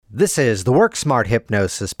This is the Work Smart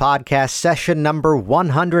Hypnosis podcast, session number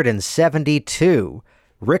 172.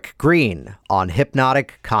 Rick Green on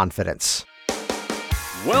Hypnotic Confidence.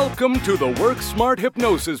 Welcome to the Work Smart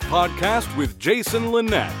Hypnosis podcast with Jason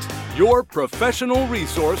Linett, your professional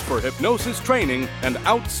resource for hypnosis training and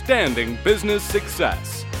outstanding business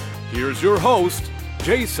success. Here's your host,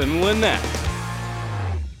 Jason Linett.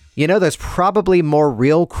 You know, there's probably more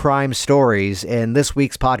real crime stories in this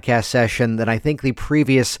week's podcast session than I think the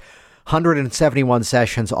previous 171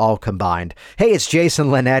 sessions all combined. Hey, it's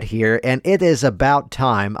Jason Linett here, and it is about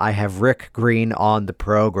time I have Rick Green on the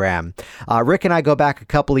program. Rick and I go back a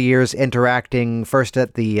couple of years interacting first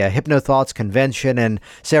at the HypnoThoughts convention and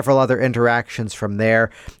several other interactions from there,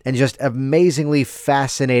 and just amazingly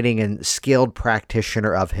fascinating and skilled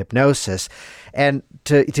practitioner of hypnosis. And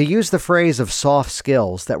to use the phrase of soft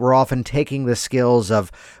skills, that we're often taking the skills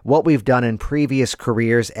of what we've done in previous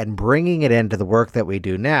careers and bringing it into the work that we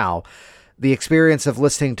do now. The experience of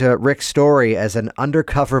listening to Rick's story as an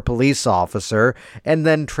undercover police officer and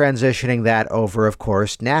then transitioning that over, of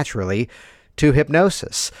course, naturally, to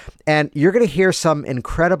hypnosis. And you're going to hear some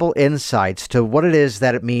incredible insights to what it is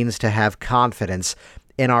that it means to have confidence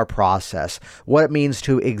in our process, what it means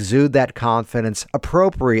to exude that confidence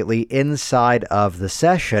appropriately inside of the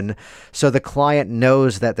session so the client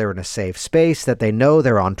knows that they're in a safe space, that they know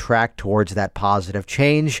they're on track towards that positive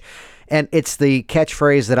change. And it's the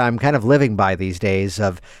catchphrase that I'm kind of living by these days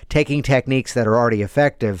of taking techniques that are already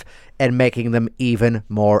effective and making them even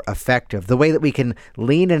more effective. The way that we can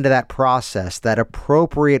lean into that process, that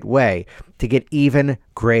appropriate way to get even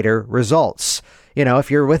greater results. You know,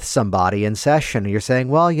 if you're with somebody in session and you're saying,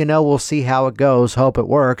 well, we'll see how it goes, hope it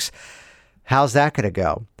works. How's that going to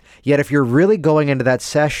go? Yet if you're really going into that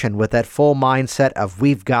session with that full mindset of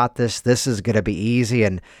we've got this is going to be easy,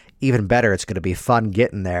 and even better, it's going to be fun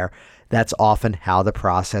getting there, that's often how the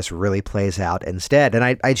process really plays out instead. And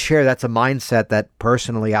I'd share that's a mindset that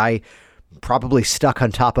personally I probably stuck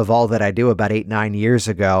on top of all that I do about 8-9 years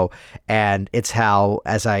ago. And it's how,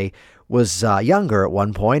 as I was younger at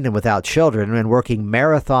one point and without children and working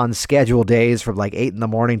marathon schedule days from like 8 in the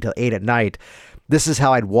morning till 8 at night, this is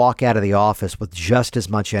how I'd walk out of the office with just as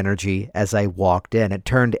much energy as I walked in. It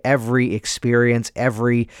turned every experience,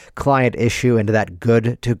 every client issue into that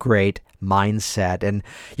good to great mindset. And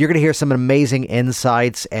you're going to hear some amazing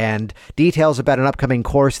insights and details about an upcoming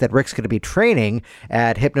course that Rick's going to be training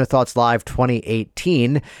at HypnoThoughts Live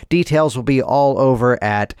 2018. Details will be all over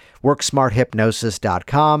at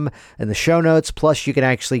worksmarthypnosis.com in the show notes. Plus, you can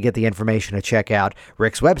actually get the information to check out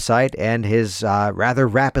Rick's website and his rather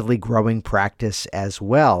rapidly growing practice as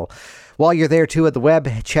well. While you're there, too, at the web,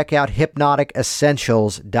 check out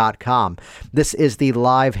hypnoticessentials.com. This is the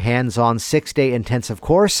live hands-on 6-day intensive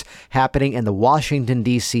course happening in the Washington,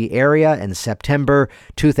 D.C. area in September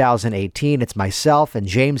 2018. It's myself and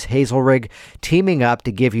James Hazelrig teaming up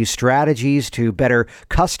to give you strategies to better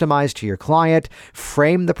customize to your client,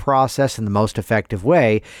 frame the process in the most effective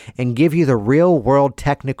way, and give you the real-world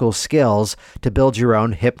technical skills to build your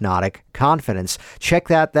own hypnotic confidence. Check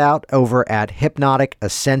that out over at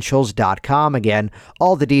hypnoticessentials.com. Again,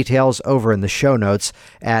 all the details over in the show notes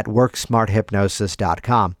at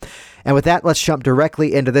worksmarthypnosis.com. And with that, let's jump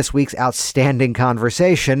directly into this week's outstanding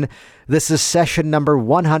conversation. This is session number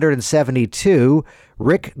 172,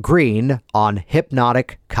 Rick Green on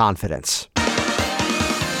Hypnotic Confidence.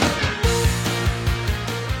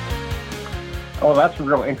 Oh, that's a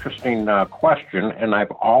real interesting question, and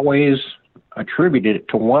I've always attributed it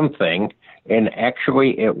to one thing, and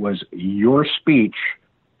actually it was your speech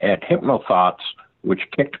at HypnoThoughts, which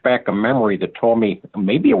kicked back a memory that told me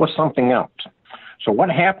maybe it was something else. So what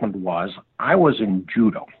happened was I was in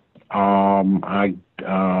judo. I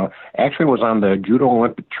actually was on the judo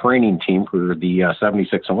Olympic training team for the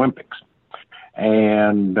 76 Olympics.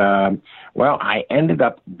 And, I ended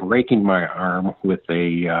up breaking my arm with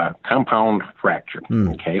a compound fracture.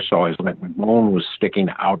 Okay, so my bone was sticking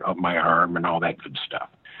out of my arm and all that good stuff.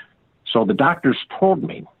 So the doctors told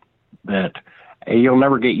me that, hey, you'll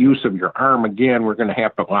never get use of your arm again. We're going to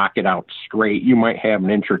have to lock it out straight. You might have an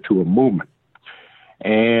inch or two of movement.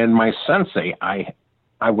 And my sensei, I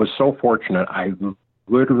was so fortunate. I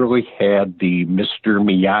literally had the Mr.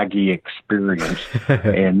 Miyagi experience.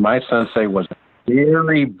 And my sensei was a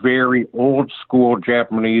very, very old school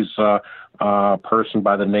Japanese person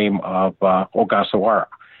by the name of Ogasawara.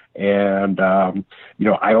 And,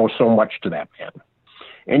 I owe so much to that man.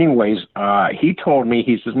 Anyways, he told me,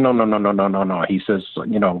 he says, no. He says,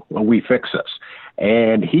 we fix this.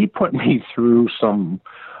 And he put me through some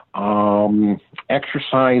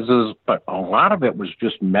exercises, but a lot of it was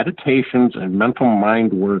just meditations and mental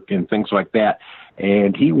mind work and things like that.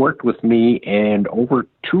 And he worked with me, and over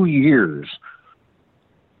 2 years,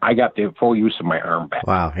 I got the full use of my arm back.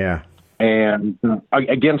 Wow, yeah. And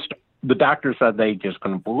against the doctor said they just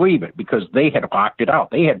couldn't believe it because they had locked it out.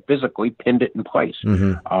 They had physically pinned it in place.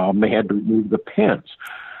 Mm-hmm. They had to remove the pins.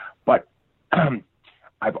 But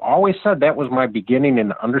I've always said that was my beginning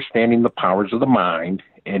in understanding the powers of the mind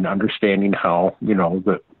and understanding how,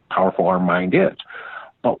 the powerful our mind is.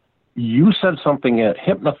 But you said something at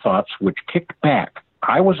Hypnothoughts which kicked back.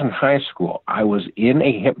 I was in high school. I was in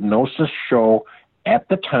a hypnosis show at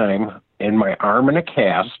the time, and my arm in a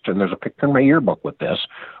cast, and there's a picture in my yearbook with this.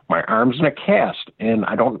 My arm's in a cast, and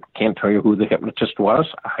can't tell you who the hypnotist was.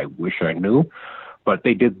 I wish I knew, but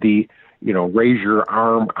they did the, raise your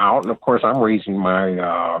arm out, and of course I'm raising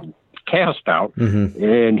my cast out,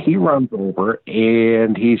 and he runs over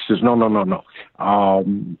and he says, no.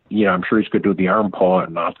 I'm sure he's going to do the arm pull,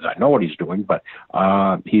 and not that I know what he's doing, but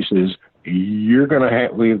he says, you're going to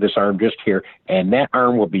leave this arm just here, and that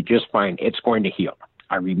arm will be just fine. It's going to heal.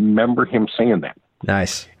 I remember him saying that.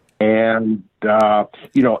 Nice. And, I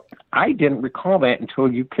didn't recall that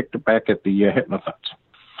until you kicked it back at the Hypnothoughts.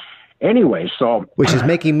 Anyway, so... Which is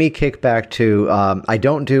making me kick back to, I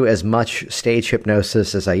don't do as much stage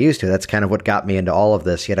hypnosis as I used to. That's kind of what got me into all of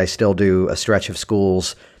this, yet I still do a stretch of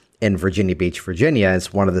schools in Virginia Beach, Virginia.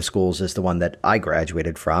 It's one of the schools is the one that I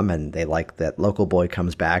graduated from, and they like that local boy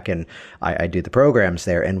comes back, and I do the programs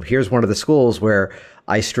there. And here's one of the schools where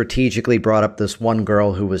I strategically brought up this one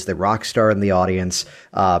girl who was the rock star in the audience,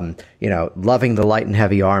 loving the light and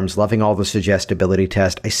heavy arms, loving all the suggestibility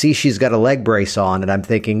test. I see she's got a leg brace on, and I'm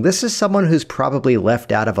thinking, this is someone who's probably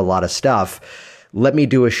left out of a lot of stuff. Let me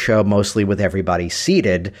do a show mostly with everybody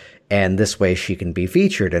seated, and this way she can be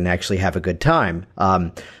featured and actually have a good time.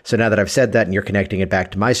 So now that I've said that and you're connecting it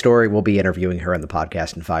back to my story, we'll be interviewing her in the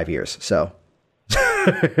podcast in 5 years. So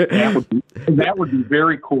that would be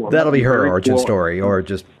very cool. That'll be her origin story, or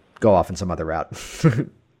just go off in some other route.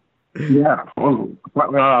 Yeah. Well,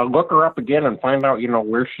 look her up again and find out,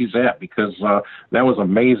 where she's at, because that was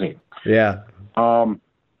amazing. Yeah.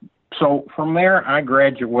 So from there, I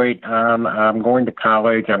graduate on, I'm going to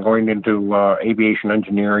college. I'm going into aviation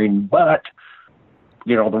engineering, but,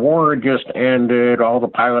 the war had just ended. All the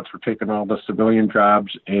pilots were taking all the civilian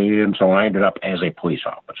jobs, and so I ended up as a police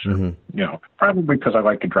officer. Probably because I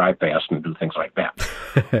like to drive fast and do things like that.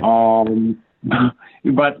 But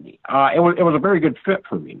it was a very good fit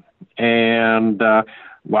for me. And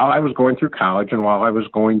while I was going through college and while I was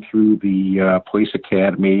going through the police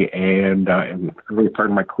academy and in the early part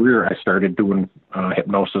of my career, I started doing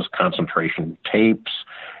hypnosis concentration tapes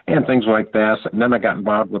and things like that. And then I got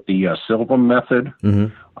involved with the Silva method,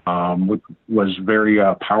 which was very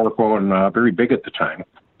powerful and very big at the time.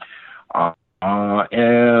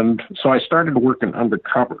 And so I started working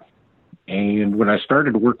undercover. And when I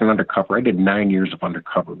started working undercover, I did 9 years of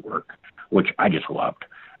undercover work, which I just loved.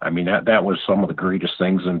 I mean, that was some of the greatest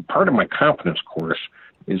things. And part of my confidence course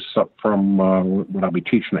is from what I'll be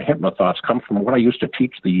teaching at Hypnothoughts, come from what I used to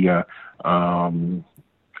teach the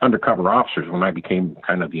undercover officers when I became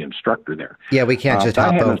kind of the instructor there. Yeah, we can't just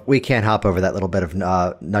we can't hop over that little bit of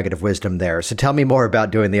nugget of wisdom there. So tell me more about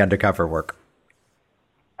doing the undercover work.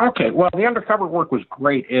 Okay, well, the undercover work was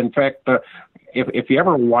great. In fact, if you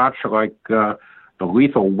ever watch the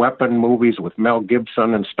Lethal Weapon movies with Mel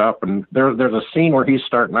Gibson and stuff, and there's a scene where he's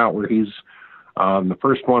starting out where he's the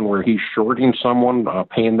first one where he's shorting someone,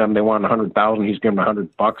 paying them, they want $100,000, he's giving $100,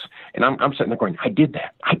 and I'm sitting there going, I did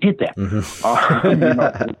that. It's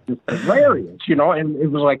hilarious,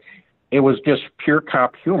 and it was just pure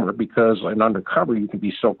cop humor, because in undercover you can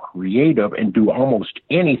be so creative and do almost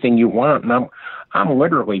anything you want, and I'm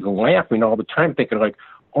literally laughing all the time, thinking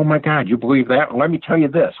oh my God, you believe that? Well, let me tell you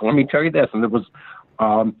this. And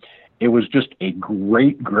it was just a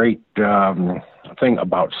great thing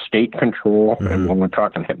about state control. And when we're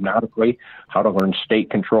talking hypnotically, how to learn state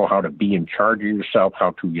control, how to be in charge of yourself,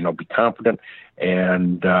 how to, be confident.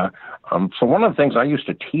 And so one of the things I used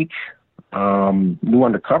to teach new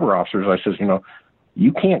undercover officers, I says,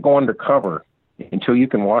 you can't go undercover until you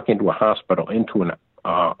can walk into a hospital, into an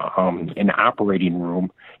operating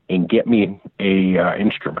room, and get me a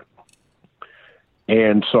instrument.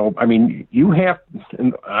 And so, I mean, you have,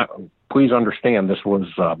 please understand, this was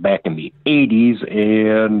back in the 80s,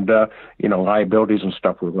 and, liabilities and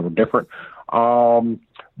stuff were a little different.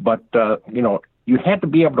 But you had to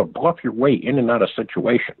be able to bluff your way in and out of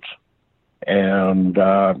situations. And,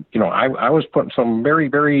 I was put in some very,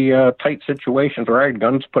 very tight situations where I had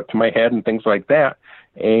guns put to my head and things like that.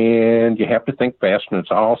 and you have to think fast, and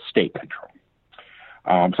it's all state control.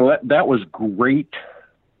 So that was great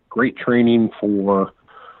training for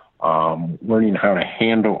learning how to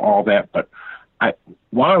handle all that. But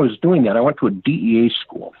while I was doing that, I went to a DEA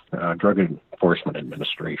school, Drug Enforcement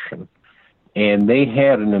Administration, and they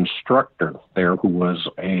had an instructor there who was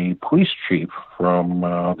a police chief from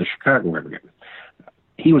the Chicago area.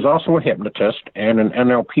 He was also a hypnotist and an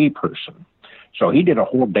NLP person. So he did a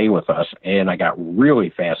whole day with us, and I got really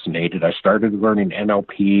fascinated. I started learning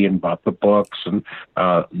NLP and bought the books and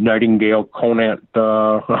Nightingale Conant,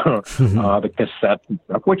 the cassette,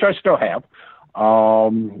 which I still have.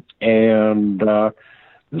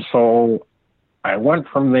 So I went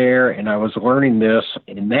from there, and I was learning this,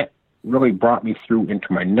 and that really brought me through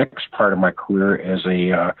into my next part of my career as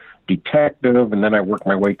a detective, and then I worked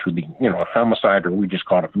my way to the homicide, or we just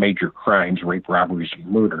call it major crimes, rape, robberies, and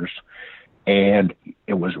murders. And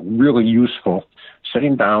it was really useful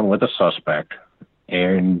sitting down with a suspect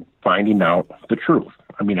and finding out the truth.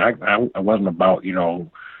 I mean, I wasn't about,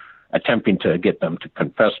 attempting to get them to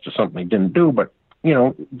confess to something they didn't do, but,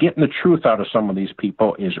 getting the truth out of some of these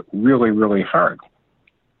people is really, really hard.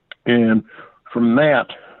 And from that,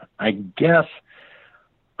 I guess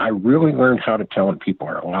I really learned how to tell when people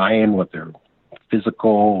are lying, what their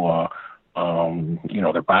physical,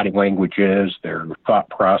 their body language is, their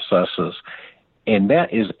thought processes. And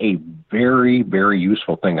that is a very, very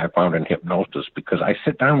useful thing I found in hypnosis, because I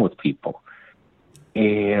sit down with people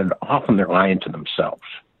and often they're lying to themselves.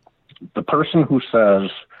 The person who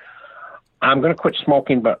says, I'm going to quit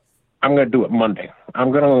smoking, but I'm going to do it Monday.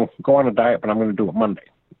 I'm going to go on a diet, but I'm going to do it Monday.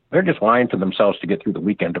 They're just lying to themselves to get through the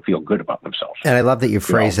weekend to feel good about themselves. And I love that you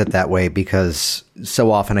phrase it that way, because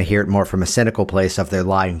so often I hear it more from a cynical place of they're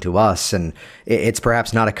lying to us. And it's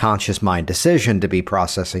perhaps not a conscious mind decision to be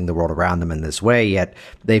processing the world around them in this way, yet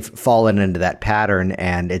they've fallen into that pattern.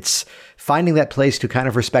 And it's finding that place to kind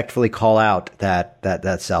of respectfully call out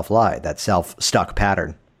that self-lie, that self-stuck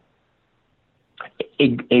pattern.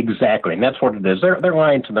 Exactly. And that's what it is. They're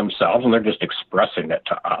lying to themselves, and they're just expressing it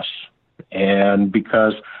to us. And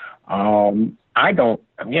because even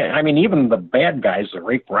the bad guys, the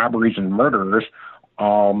rape, robberies, and murderers,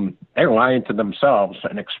 they're lying to themselves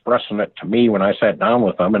and expressing it to me when I sat down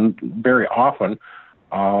with them. And very often,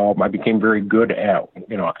 I became very good at,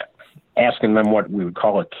 asking them what we would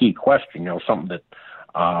call a key question, something that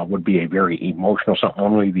would be a very emotional, something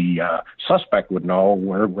only the suspect would know.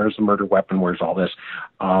 Where's the murder weapon? Where's all this?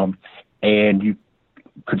 And you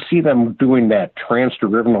could see them doing that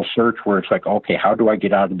transdivisional search where it's like, okay, how do I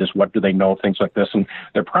get out of this? What do they know? Things like this. And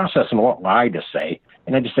they're processing what lie to say.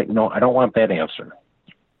 And I just say, no, I don't want that answer.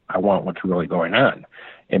 I want what's really going on.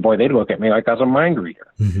 And boy, they'd look at me like I was a mind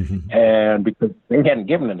reader. And because they hadn't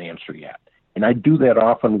given an answer yet. And I do that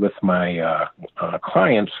often with my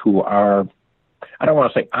clients who are, I don't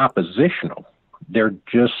want to say oppositional. They're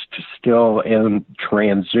just still in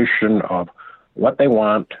transition of what they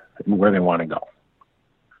want and where they want to go.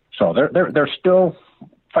 So they're still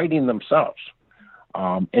fighting themselves,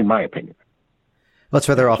 in my opinion. Well, that's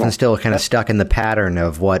why they're often still kind of stuck in the pattern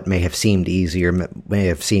of what may have seemed easy or may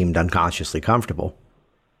have seemed unconsciously comfortable.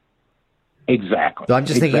 Exactly. So I'm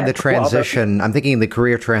just thinking the transition, I'm thinking the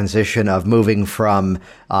career transition of moving from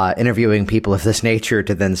interviewing people of this nature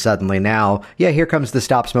to then suddenly now, here comes the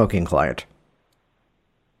stop smoking client.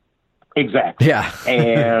 Exactly. Yeah.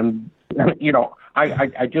 And,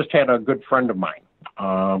 I just had a good friend of mine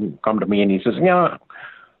come to me and he says, I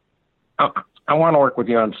want to work with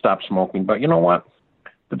you on stop smoking, but you know what?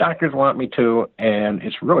 The doctors want me to, and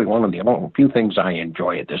it's really one of the few things I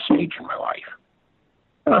enjoy at this stage in my life.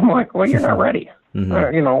 And I'm like, well, you're not ready.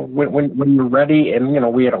 Mm-hmm. When you're ready, and,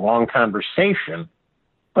 we had a long conversation,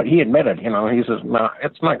 but he admitted, he says, no,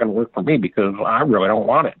 it's not going to work for me because I really don't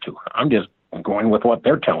want it to. I'm just going with what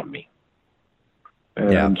they're telling me.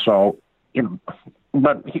 And so,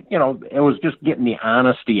 but, it was just getting the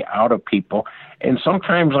honesty out of people. And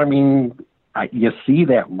sometimes, you see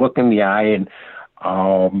that look in the eye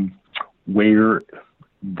and where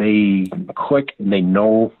they click and they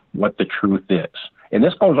know what the truth is. And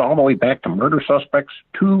this goes all the way back to murder suspects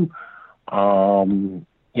to, two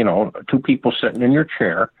people sitting in your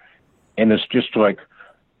chair. And it's just like,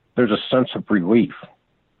 there's a sense of relief.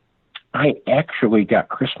 I actually got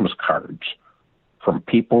Christmas cards from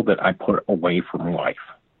people that I put away from life.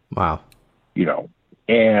 Wow.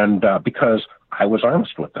 And because I was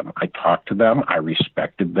honest with them. I talked to them. I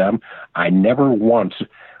respected them. I never once,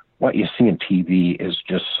 what you see on TV is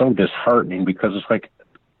just so disheartening because it's like,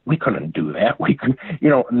 we couldn't do that. We could,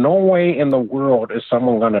 no way in the world is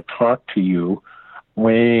someone going to talk to you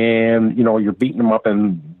when, you're beating them up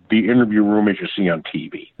and the interview room as you see on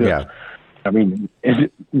TV. Yeah. I mean,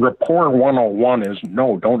 rapport 101 is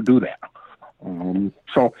no, don't do that.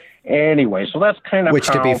 So anyway, so that's kind of Which,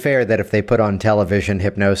 to be fair, that if they put on television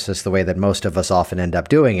hypnosis the way that most of us often end up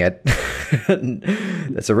doing it,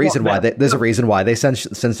 there's a reason why they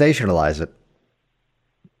sensationalize it.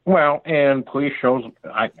 Well, and police shows,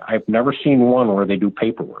 I've never seen one where they do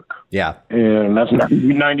paperwork. Yeah. And that's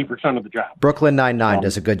 90% of the job. Brooklyn Nine-Nine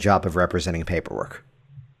does a good job of representing paperwork.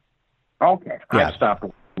 Okay. Yeah. I stopped.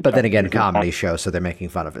 But then again, comedy show, so they're making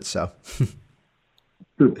fun of it, so.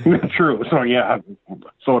 True. So, yeah.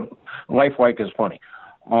 So, lifelike is funny.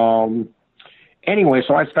 Anyway,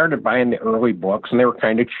 so I started buying the early books, and they were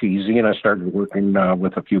kind of cheesy, and I started working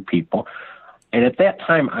with a few people. And at that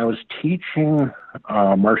time, I was teaching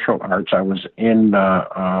martial arts. I was in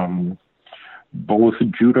both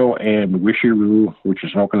judo and Wishiru, which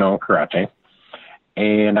is Okinawa karate.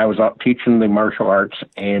 And I was out teaching the martial arts,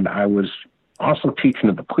 and I was also teaching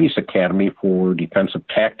at the police academy for defensive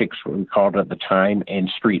tactics, what we called it at the time, and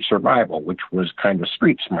street survival, which was kind of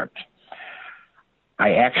street smart.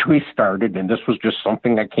 I actually started, and this was just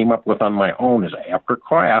something I came up with on my own, is after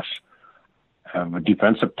class, a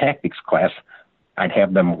defensive tactics class, I'd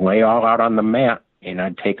have them lay all out on the mat, and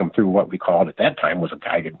I'd take them through what we called at that time was a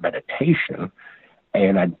guided meditation,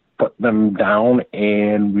 and I'd put them down,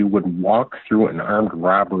 and we would walk through an armed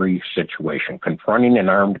robbery situation, confronting an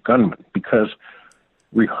armed gunman, because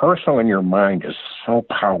rehearsal in your mind is so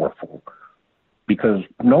powerful, because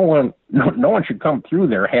no one should come through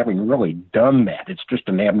there having really done that. It's just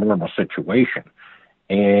an abnormal situation.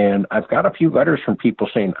 And I've got a few letters from people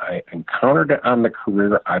saying, I encountered it on the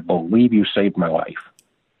career. I believe you saved my life.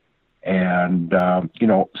 And,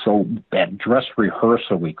 so that dress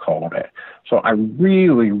rehearsal, we called it. So I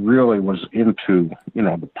really, really was into,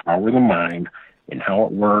 the power of the mind and how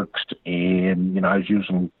it works. And, I was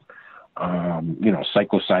using,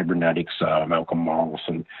 psycho-cybernetics, Malcolm Morris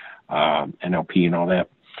and NLP and all that.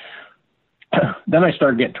 Then I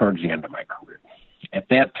started getting towards the end of my career. At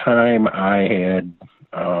that time, I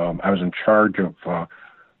was in charge of, I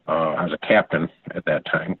was a captain at that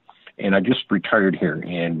time, and I just retired here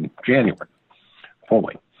in January,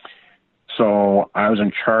 fully. So I was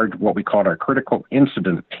in charge of what we called our critical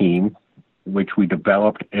incident team, which we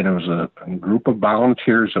developed, and it was a group of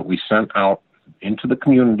volunteers that we sent out into the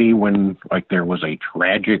community when, there was a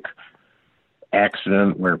tragic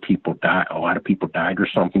accident where people died, a lot of people died or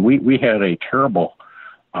something. We had a terrible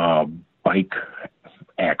bike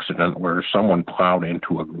accident where someone plowed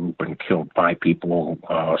into a group and killed 5 people,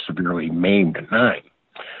 severely maimed 9.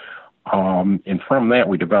 And from that,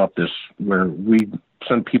 we developed this where we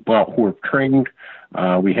send people out who were trained.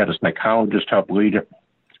 We had a psychologist help lead it.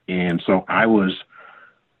 And so I was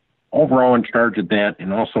overall in charge of that,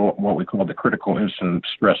 and also what we call the critical incident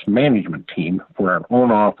stress management team for our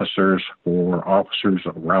own officers, for officers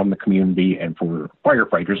around the community, and for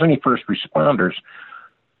firefighters, any first responders,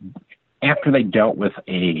 after they dealt with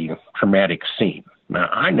a traumatic scene. Now,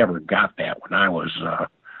 I never got that when I was,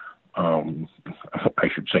 I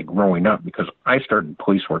should say, growing up, because I started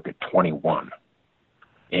police work at 21.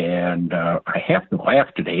 And I have to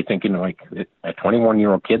laugh today thinking, a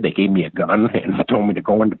 21-year-old kid, they gave me a gun and told me to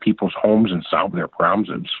go into people's homes and solve their problems.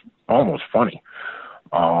 It's almost funny,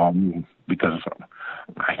 because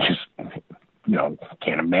I just,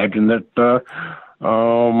 can't imagine that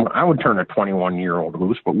I would turn a 21-year-old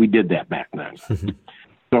loose, but we did that back then.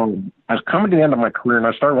 So I was coming to the end of my career, and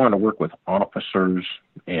I started wanting to work with officers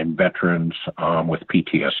and veterans with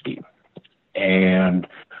PTSD. And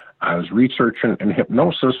I was researching, and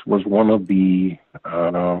hypnosis was one of the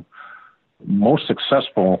most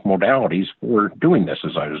successful modalities for doing this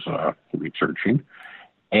as I was researching.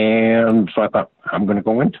 And so I thought, I'm going to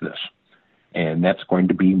go into this. And that's going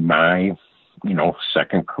to be my,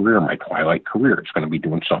 second career, my twilight career. It's going to be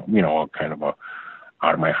doing something, kind of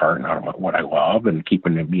out of my heart and out of what I love, and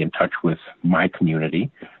keeping me in touch with my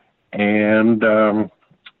community. And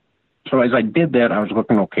so as I did that, I was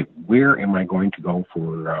looking, okay, where am I going to go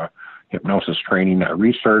for hypnosis training? I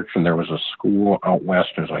researched, and there was a school out west.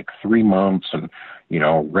 It was 3 months and,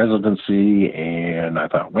 residency. And I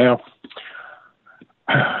thought, well,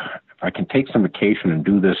 if I can take some vacation and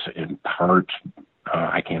do this in parts,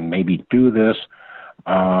 I can maybe do this.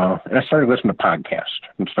 And I started listening to podcasts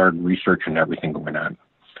and started researching everything going on.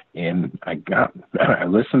 And I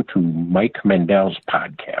listened to Mike Mendel's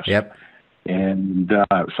podcast. Yep. And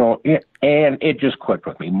it just clicked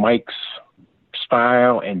with me. Mike's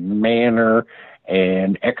style and manner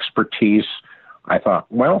and expertise. I thought,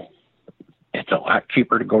 well, it's a lot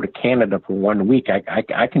cheaper to go to Canada for 1 week.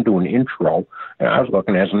 I can do an intro. And I was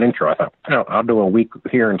looking as an intro. I thought, I'll do a week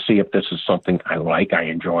here and see if this is something I like, I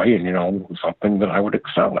enjoy, and, something that I would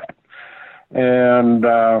excel at. And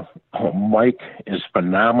Mike is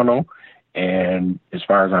phenomenal. And as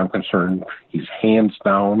far as I'm concerned, he's hands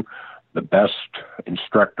down the best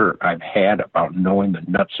instructor I've had about knowing the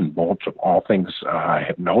nuts and bolts of all things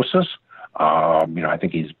hypnosis. I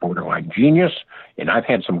think he's borderline genius, and I've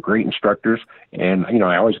had some great instructors, and,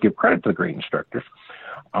 I always give credit to the great instructors.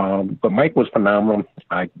 But Mike was phenomenal.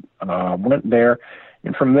 I went there,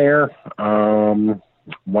 and from there,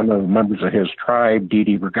 one of the members of his tribe, Dee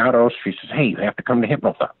Dee Regatos, she says, hey, you have to come to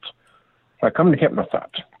Hypnothoughts. So I come to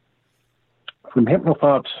Hypnothoughts. From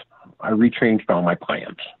Hypnothoughts, I rechanged all my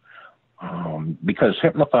plans, because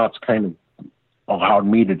Hypnothoughts kind of allowed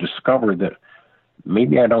me to discover that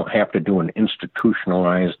maybe I don't have to do an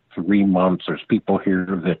institutionalized 3 months. There's people here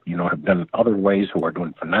that, have done it other ways who are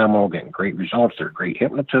doing phenomenal, getting great results. They're great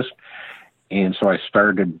hypnotists. And so I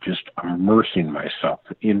started just immersing myself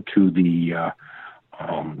into the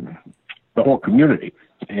whole community.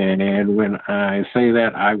 And when I say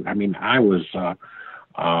that, I was,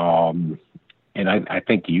 and I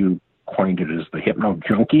think you coined it as the hypno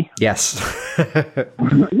junkie. Yes.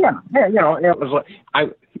 yeah. It was like,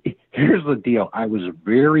 here's the deal. I was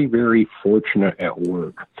very, very fortunate at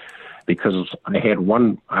work because I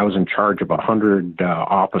was in charge of 100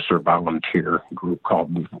 officer volunteer group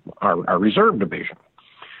called our reserve division.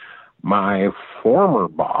 My former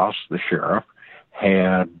boss, the sheriff,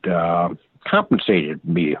 had compensated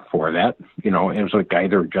me for that. It was like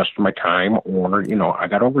either adjusted my time or, I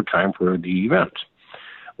got overtime for the events.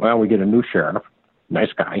 Well, we get a new sheriff,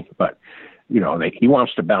 nice guy, but he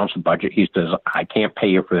wants to balance the budget. He says, I can't pay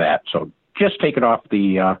you for that. So just take it off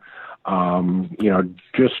the,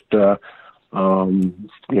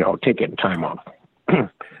 take it in time off.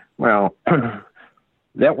 Well,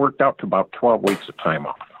 that worked out to about 12 weeks of time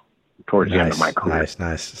off towards the end of my career.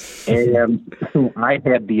 Nice. And I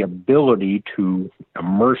had the ability to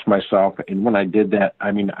immerse myself. And when I did that,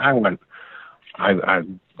 I went,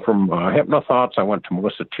 from Hypnothoughts, I went to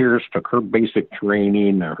Melissa Tears, took her basic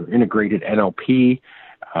training, her integrated NLP.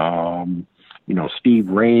 Steve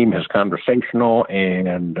Rame, his conversational,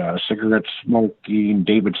 and cigarette smoking.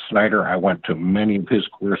 David Snyder, I went to many of his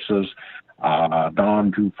courses. Don,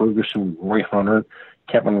 Drew Ferguson, Roy Hunter,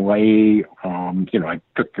 Kevin Lay. I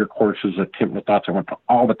took your courses at Hypnothoughts. I went to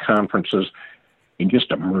all the conferences and just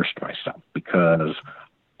immersed myself because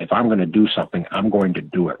if I'm going to do something, I'm going to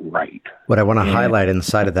do it right. What I want to highlight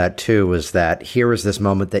inside of that, too, was that here was this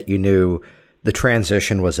moment that you knew the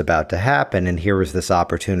transition was about to happen, and here was this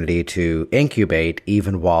opportunity to incubate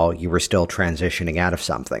even while you were still transitioning out of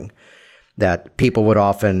something. That people would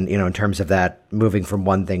often, in terms of that moving from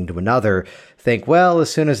one thing to another, think, well,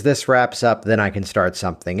 as soon as this wraps up, then I can start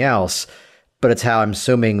something else. But it's how I'm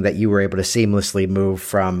assuming that you were able to seamlessly move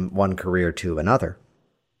from one career to another.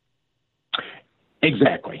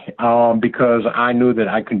 Exactly, because I knew that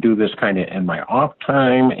I could do this kind of in my off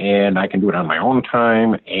time, and I can do it on my own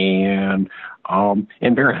time. And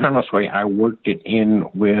very honestly, I worked it in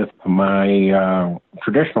with my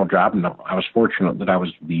traditional job, and I was fortunate that I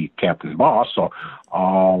was the captain boss. So,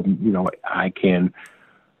 I can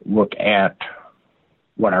look at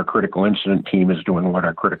what our critical incident team is doing, what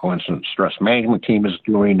our critical incident stress management team is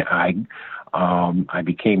doing. I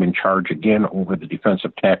became in charge again over the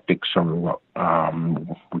defensive tactics, or what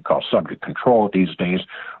we call subject control these days,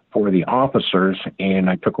 for the officers, and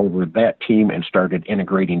I took over that team and started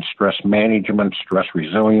integrating stress management, stress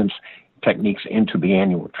resilience techniques into the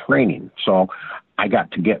annual training. So I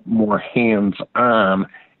got to get more hands-on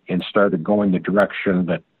and started going the direction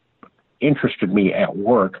that interested me at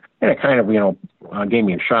work, and it kind of, gave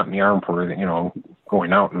me a shot in the arm for,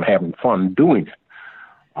 going out and having fun doing it.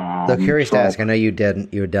 So curious to ask, I know you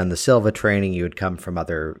had done the Silva training, you had come from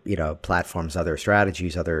other, platforms, other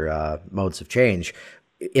strategies, other modes of change.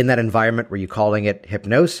 In that environment, were you calling it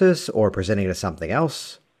hypnosis or presenting it as something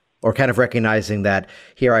else? Or kind of recognizing that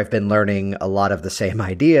here I've been learning a lot of the same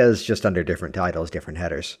ideas, just under different titles, different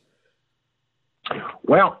headers?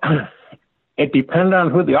 Well, it depended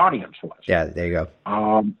on who the audience was. Yeah, there you go.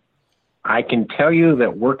 I can tell you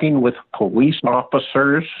that working with police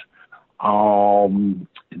officers,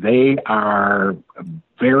 they are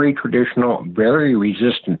very traditional, very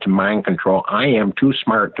resistant to mind control. I am too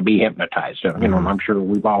smart to be hypnotized. I'm sure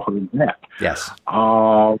we've all heard that. Yes.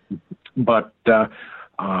 But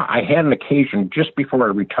I had an occasion just before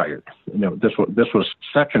I retired. This was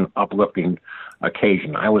such an uplifting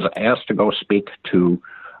occasion. I was asked to go speak to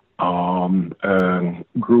a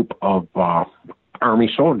group of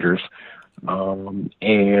Army soldiers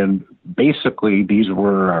And basically, these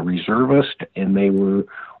were reservists, and they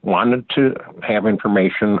wanted to have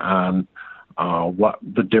information on what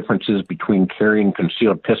the difference is between carrying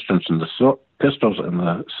concealed pistols in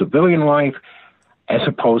the civilian life as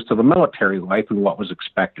opposed to the military life and what was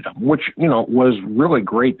expected of them, which, was really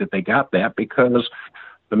great that they got that, because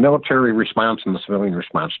the military response and the civilian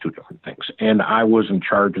response, two different things. And I was in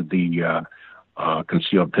charge of the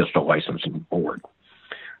concealed pistol licensing board.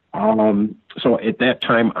 So at that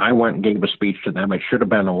time, I went and gave a speech to them. It should have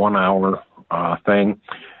been a 1 hour thing.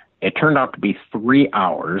 It turned out to be 3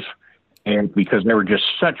 hours. And because they were just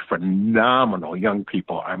such phenomenal young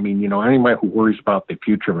people. I mean, anybody who worries about the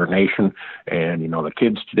future of our nation and, the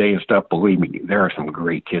kids today and stuff, believe me, there are some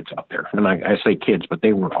great kids out there. And I say kids, but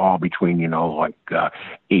they were all between,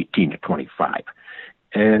 18 to 25.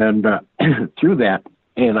 And through that,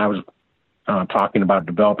 and I was talking about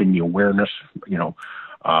developing the awareness,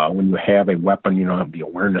 when you have a weapon, have the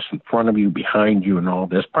awareness in front of you, behind you, and all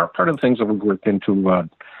this. Part of the things that we worked into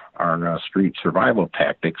our street survival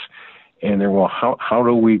tactics. And they're, well, how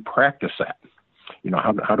do we practice that?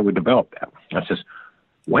 How do we develop that? I says,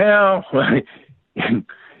 well,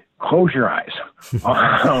 close your eyes. And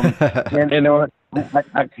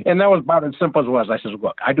that was about as simple as it was. I says,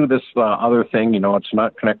 look, I do this other thing, it's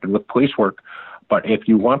not connected with police work, but if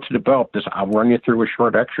you want to develop this, I'll run you through a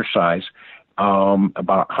short exercise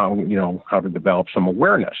about how to develop some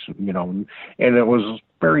awareness, and it was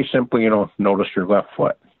very simply, notice your left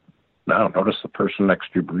foot. Now notice the person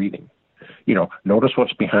next to you breathing. Notice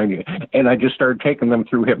what's behind you. And I just started taking them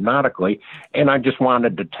through hypnotically, and I just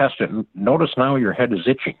wanted to test it. And notice now your head is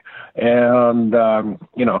itching. And,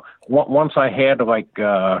 once I had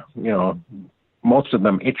most of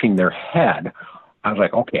them itching their head, I was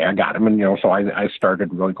like, okay, I got him. And, so I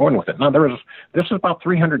started really going with it. Now this is about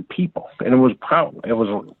 300 people, and it was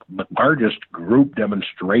the largest group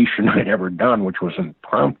demonstration I'd ever done, which was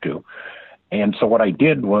impromptu. And so what I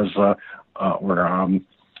did was,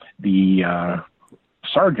 the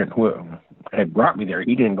sergeant who had brought me there,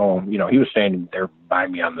 he didn't go, he was standing there by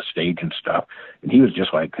me on the stage and stuff. And he was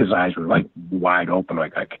just like, his eyes were like wide open,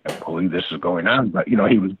 like, I can't believe this is going on. But, he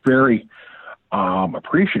was very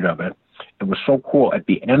appreciative of it. It was so cool. At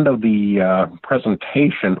the end of the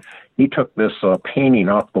presentation, he took this painting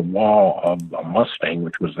off the wall of a Mustang,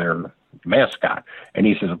 which was their mascot. And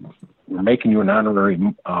he says, we're making you an honorary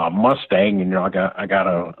Mustang, and I got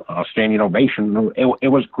a standing ovation. It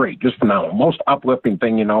was great, just phenomenal, most uplifting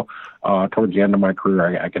thing towards the end of my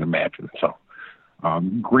career I can imagine. So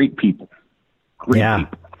great people, people.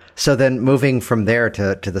 So then, moving from there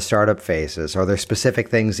to the startup phases, are there specific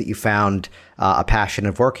things that you found a passion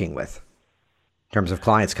of working with in terms of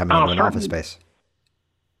clients coming into an office space?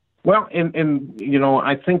 Well,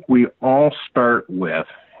 I think we all start with.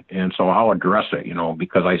 And so I'll address it,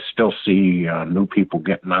 because I still see new people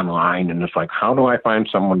getting online, and it's like, how do I find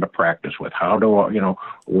someone to practice with? How do I,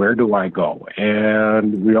 where do I go?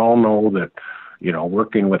 And we all know that,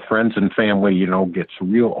 working with friends and family, gets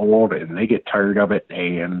real old, and they get tired of it,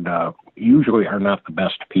 and usually are not the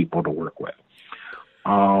best people to work with.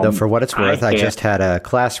 Though for what it's worth, I just had a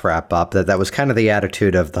class wrap up that was kind of the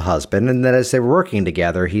attitude of the husband, and that as they were working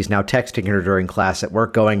together, he's now texting her during class at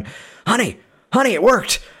work going, honey, it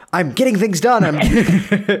worked. I'm getting things done.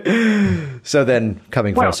 So then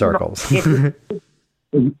coming full circles.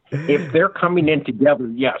 If they're coming in together,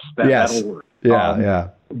 yes, that'll work. Yeah.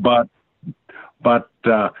 But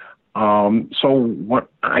so what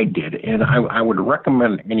I did, and I would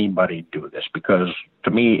recommend anybody do this, because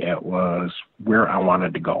to me it was where I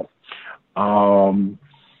wanted to go. I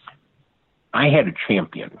had a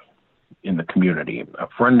champion in the community, a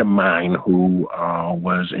friend of mine who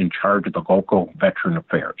was in charge of the local veteran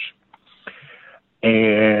affairs.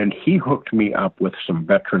 And he hooked me up with some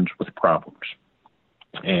veterans with problems.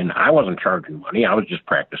 And I wasn't charging money. I was just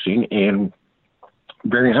practicing. And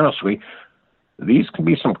very honestly, these can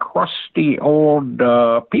be some crusty old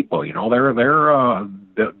people.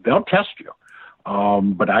 They'll test you.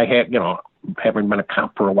 But I had, having been a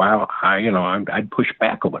cop for a while, I'd push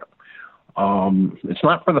back a little. It's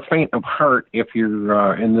not for the faint of heart if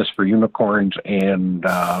you're in this for unicorns and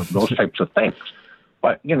those types of things.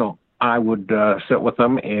 But, I would sit with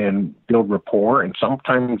them and build rapport. And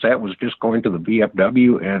sometimes that was just going to the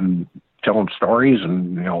VFW and telling stories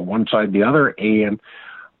and, one side, the other. And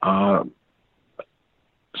so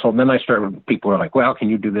then I started, people are like, well, can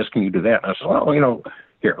you do this? Can you do that? And I said, well,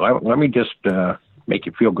 here, let me just make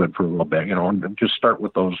you feel good for a little bit, and just start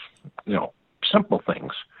with those, simple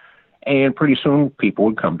things. And pretty soon people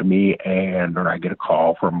would come to me or I get a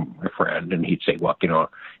call from a friend and he'd say, well, can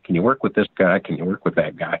you work with this guy? Can you work with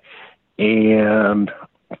that guy? And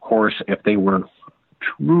of course, if they were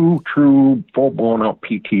true, full-blown out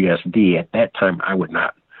PTSD, at that time, I would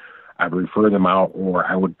not. I'd refer them out, or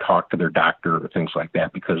I would talk to their doctor or things like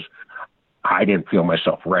that, because I didn't feel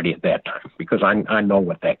myself ready at that time, because I know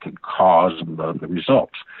what that can cause, the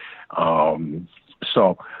results.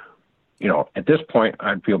 So, at this point,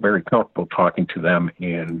 I'd feel very comfortable talking to them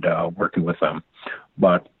and working with them.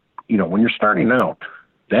 But, when you're starting out,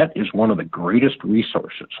 that is one of the greatest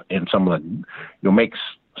resources, and some of the, you'll make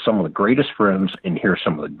some of the greatest friends and hear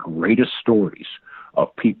some of the greatest stories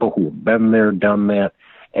of people who have been there, done that.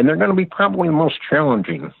 And they're going to be probably the most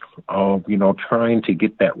challenging of, trying to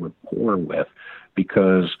get that rapport with,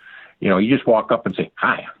 because, you just walk up and say,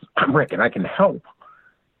 "Hi, I'm Rick and I can help."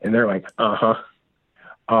 And they're like, "Uh-huh."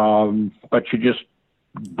 But you just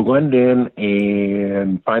blend in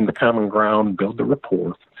and find the common ground, build the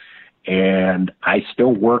rapport. And I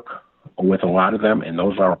still work with a lot of them, and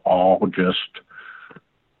those are all just,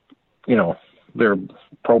 they're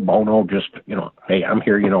pro bono, just, "Hey, I'm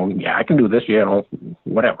here, yeah, I can do this,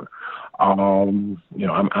 whatever. I'm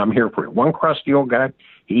here for it." One crusty old guy,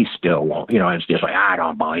 he still won't, it's just like, "I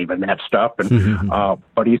don't believe in that stuff." And,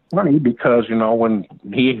 but he's funny because, when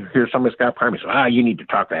he hears somebody's got a problem, he says, "You need to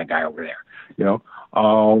talk to that guy over there,"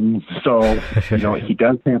 so, he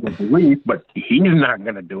does have a belief, but he's not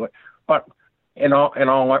going to do it. But in all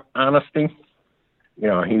honesty,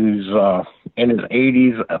 he's in his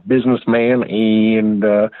 80s, a businessman, and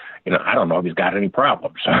I don't know if he's got any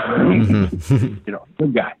problems.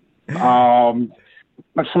 Good guy.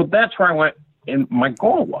 But so that's where I went, and my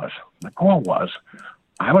goal was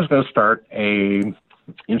I was going to start a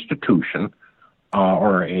institution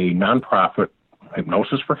or a nonprofit,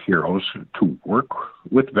 Hypnosis for Heroes, to work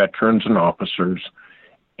with veterans and officers,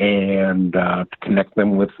 and to connect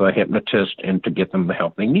them with a hypnotist and to get them the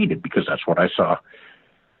help they needed, because that's what I saw.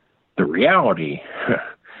 The reality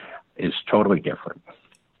is totally different.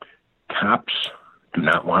 Cops do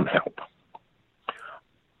not want help.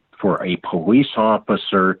 For a police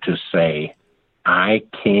officer to say, "I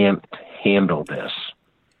can't handle this,"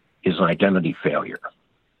 is an identity failure,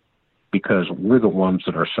 because we're the ones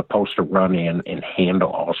that are supposed to run in and handle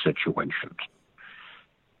all situations.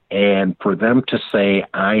 And for them to say,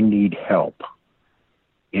 "I need help,"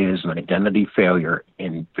 is an identity failure,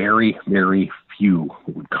 and very, very few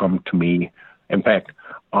would come to me. In fact,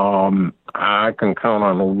 I can count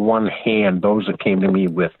on one hand those that came to me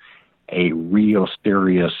with a real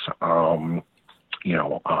serious,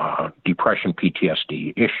 depression,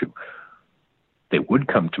 PTSD issue. They would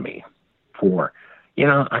come to me for,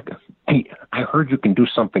 I heard you can do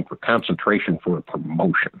something for concentration for a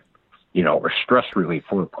promotion, or stress relief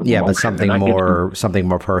for a promotion. Yeah, but something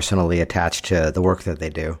more personally attached to the work that they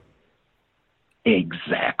do.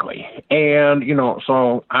 Exactly. And,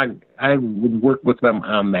 so I would work with them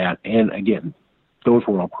on that. And again, those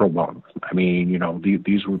were all pro bono. I mean,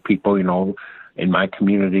 these were people, in my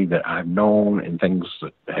community that I've known, and things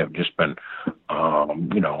that have just been,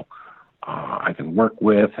 I can work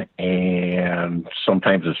with. And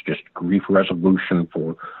sometimes it's just grief resolution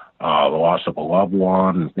for the loss of a loved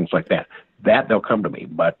one and things like that. That they'll come to me.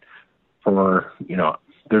 But for,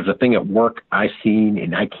 there's a thing at work I've seen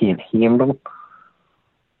and I can't handle.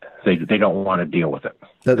 They don't want to deal with it.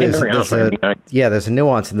 So there's a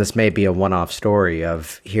nuance, and this may be a one-off story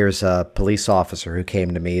of, here's a police officer who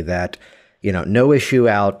came to me that, no issue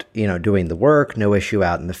out, doing the work, no issue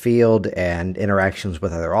out in the field and interactions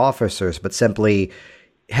with other officers, but simply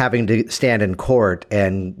having to stand in court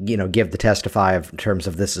and, give the testify in terms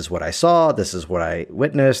of, this is what I saw, this is what I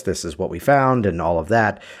witnessed, this is what we found, and all of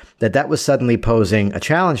that was suddenly posing a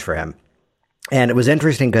challenge for him. And it was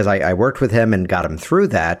interesting because I worked with him and got him through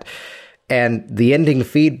that. And the ending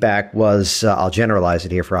feedback was, I'll generalize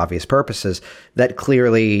it here for obvious purposes, that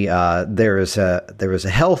clearly there was a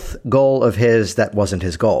health goal of his that wasn't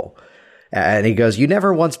his goal. And he goes, "You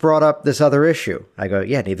never once brought up this other issue." I go,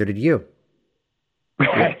 "Yeah, neither did you."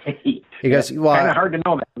 He goes, "Well, kind of hard to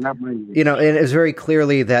know that." And it was very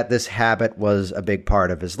clearly that this habit was a big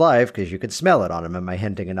part of his life, because you could smell it on him. Am I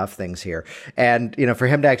hinting enough things here? And, for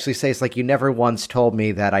him to actually say, it's like, "You never once told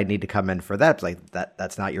me that I need to come in for that." It's like,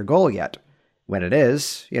 that's not your goal yet. When it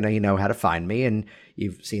is, you know how to find me, and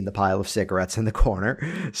you've seen the pile of cigarettes in the corner.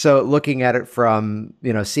 So looking at it from,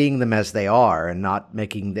 seeing them as they are, and not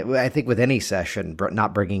making, I think with any session,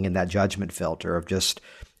 not bringing in that judgment filter of just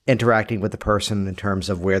interacting with the person in terms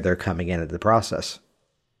of where they're coming into the process.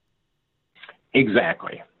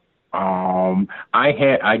 Exactly.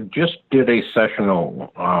 I just did a session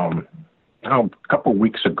a couple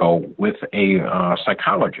weeks ago with a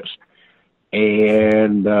psychologist,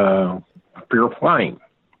 and fear of flying.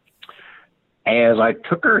 as I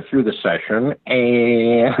took her through the session,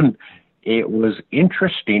 and it was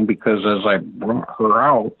interesting because as I brought her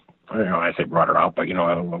out, I say brought her out, but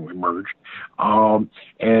when we merged,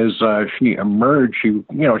 as she emerged, she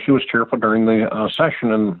was cheerful during the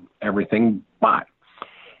session and everything, but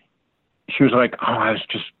she was like, oh, I was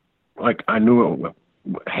just like, I knew it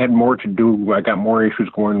had more to do. I got more issues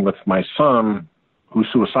going with my son, who's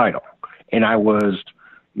suicidal, and I was,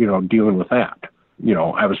 dealing with that.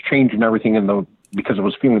 I was changing everything because I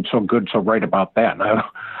was feeling so good, so right about that, and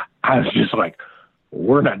I was just like,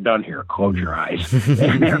 we're not done here. Close your eyes.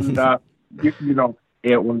 And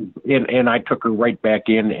it was, and I took her right back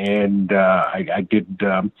in, and I did,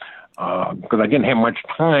 because I didn't have much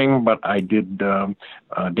time, but I did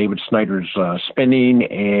David Snyder's spinning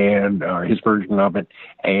and his version of it,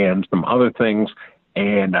 and some other things.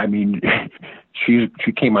 And I mean, she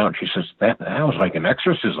came out and she says that was like an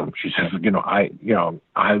exorcism. She says,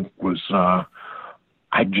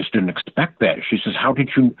 I just didn't expect that. She says, how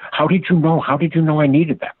did you know? How did you know I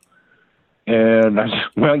needed that? And I said,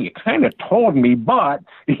 well, you kind of told me, but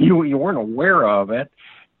you weren't aware of it.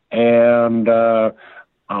 And,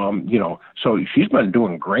 so she's been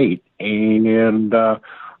doing great. And,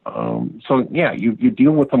 so yeah, you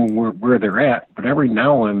deal with them where they're at, but every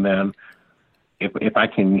now and then, if I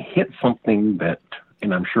can hit something that,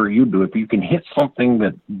 and I'm sure you do, if you can hit something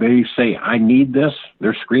that they say, I need this,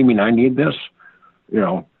 they're screaming, I need this,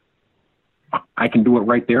 I can do it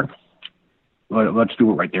right there. Let's do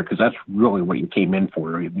it right there, because that's really what you came in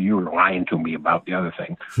for. You were lying to me about the other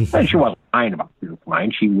thing. And she wasn't lying about your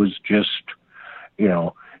lying. She was just,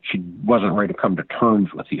 she wasn't ready to come to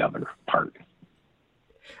terms with the other part.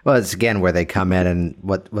 Well, it's again where they come in, and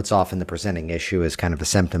what's often the presenting issue is kind of a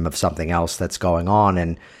symptom of something else that's going on.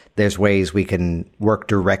 And there's ways we can work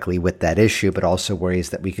directly with that issue, but also ways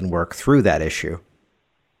that we can work through that issue.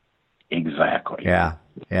 Exactly. Yeah.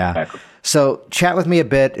 Exactly. So chat with me a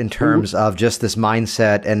bit in terms of just this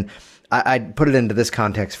mindset. And I'd put it into this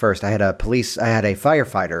context first. I had a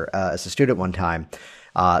firefighter as a student one time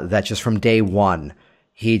that just from day one,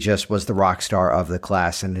 he just was the rock star of the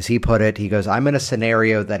class. And as he put it, he goes, I'm in a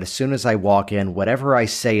scenario that as soon as I walk in, whatever I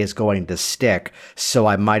say is going to stick. So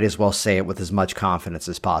I might as well say it with as much confidence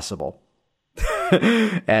as possible.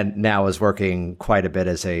 And now is working quite a bit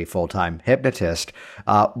as a full-time hypnotist.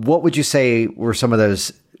 What would you say were some of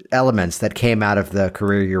those elements that came out of the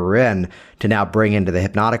career you were in to now bring into the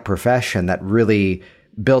hypnotic profession that really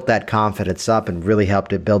built that confidence up and really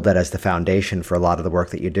helped to build that as the foundation for a lot of the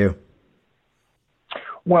work that you do?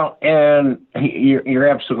 Well, and you're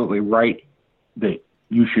absolutely right that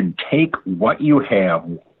you should take what you have,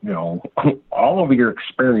 all of your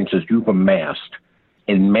experiences you've amassed,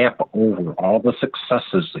 and map over all the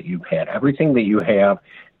successes that you've had, everything that you have,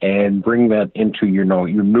 and bring that into your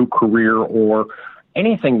new career or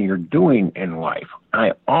anything you're doing in life.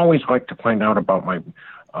 I always like to find out about my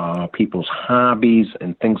people's hobbies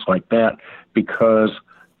and things like that, because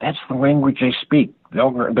that's the language they speak.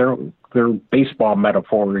 Their baseball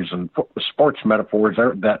metaphors and sports metaphors,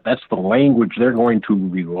 that's the language they're going to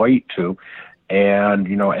relate to. And,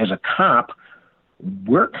 as a cop,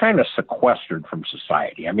 we're kind of sequestered from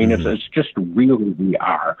society. I mean, it's just really we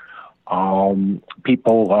are.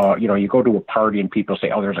 People, you go to a party and people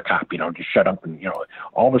say, oh, there's a cop, just shut up. And,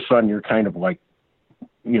 all of a sudden you're kind of like,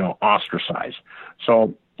 ostracized.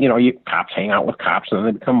 So, cops hang out with cops and then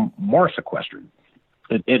they become more sequestered.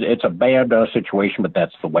 It's a bad situation, but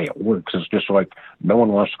that's the way it works. It's just like no one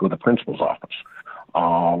wants to go to the principal's office.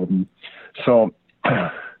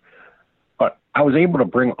 But I was able to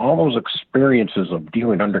bring all those experiences of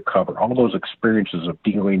dealing undercover, all those experiences of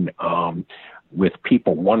dealing with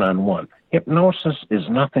people one-on-one. Hypnosis is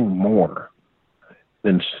nothing more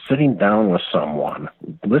than sitting down with someone,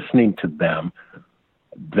 listening to them.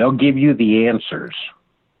 They'll give you the answers.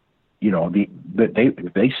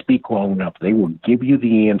 If they speak long enough, they will give you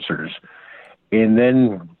the answers. And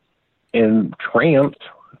then in trance,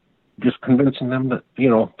 just convincing them that,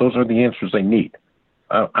 those are the answers they need.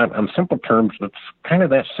 On simple terms, it's kind of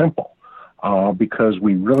that simple, because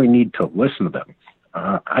we really need to listen to them.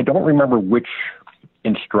 I don't remember which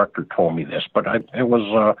instructor told me this, but it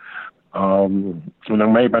was, it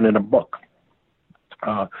may have been in a book.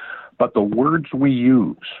 But the words we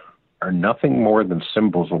use are nothing more than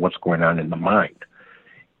symbols of what's going on in the mind.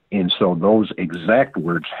 And so those exact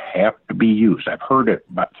words have to be used. I've heard it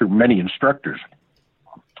through many instructors,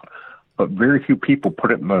 but very few people put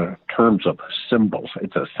it in the terms of symbols.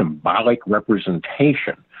 It's a symbolic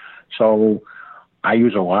representation. So I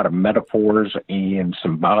use a lot of metaphors and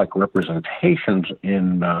symbolic representations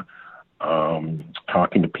in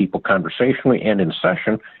talking to people conversationally and in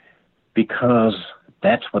session. because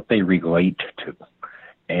that's what they relate to.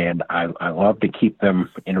 And I love to keep them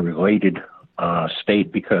in a related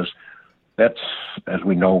state, because that's, as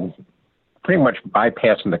we know, pretty much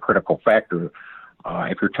bypassing the critical factor.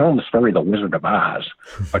 If you're telling the story of the Wizard of Oz,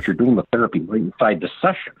 but you're doing the therapy right inside the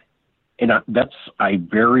session, and I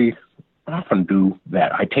very often do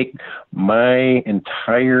that. I take my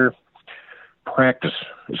entire practice,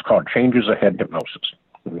 it's called Changes Ahead Hypnosis,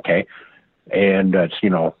 okay? And it's,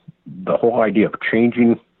 the whole idea of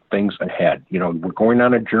changing things ahead. We're going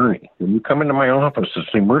on a journey. When you come into my office,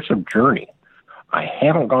 it's an immersive journey. I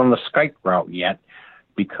haven't gone the Skype route yet,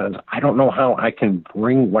 because I don't know how I can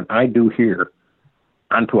bring what I do here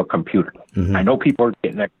onto a computer. Mm-hmm. I know people are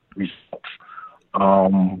getting results.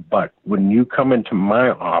 But when you come into my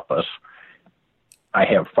office, I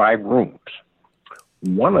have 5 rooms.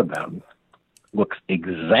 One of them looks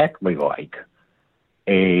exactly like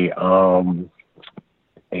a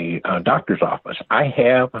doctor's office. I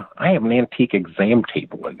have an antique exam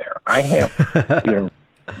table in there. I have,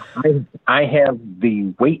 I have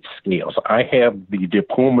the weight scales. I have the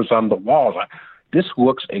diplomas on the walls. This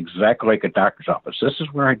looks exactly like a doctor's office. This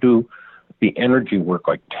is where I do the energy work,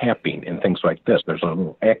 like tapping and things like this. There's a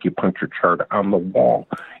little acupuncture chart on the wall.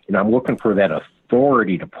 And I'm looking for that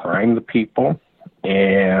authority to prime the people.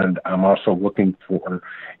 And I'm also looking for,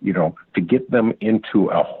 to get them into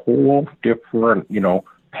a whole different,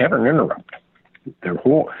 pattern interrupt.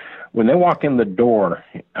 When they walk in the door,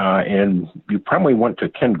 and you probably went to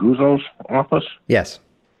Ken Guzzo's office. Yes.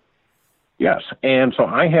 Yes. And so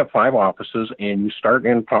I have 5 offices, and you start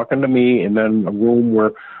in talking to me, and then a room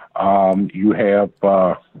where you have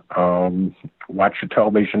watch the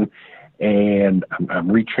television, and I'm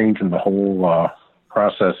rechanging the whole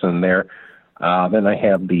process in there. Then I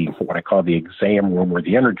have what I call the exam room, or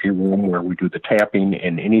the energy room, where we do the tapping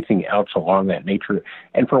and anything else along that nature.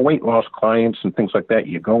 And for weight loss clients and things like that,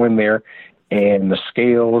 you go in there, and the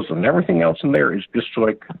scales and everything else in there is just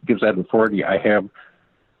like gives that authority. I have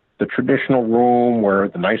the traditional room where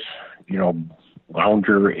the nice,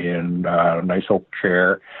 lounger and nice oak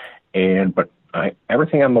chair, but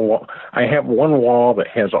everything on the wall. I have one wall that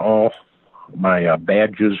has all my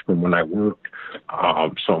badges from when I worked.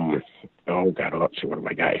 Let's see, what have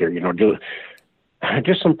I got here?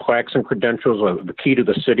 Just some plaques and credentials, the key to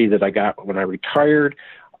the city that I got when I retired,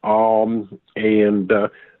 because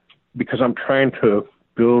I'm trying to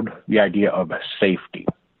build the idea of safety.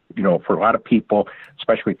 For a lot of people,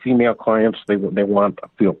 especially female clients, they want to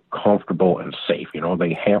feel comfortable and safe.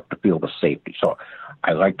 They have to feel the safety. So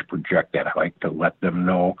I like to project that. I like to let them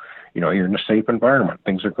know, you're in a safe environment.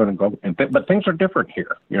 Things are going to go, but things are different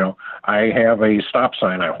here. I have a stop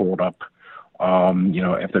sign I hold up.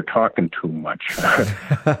 If they're talking too much,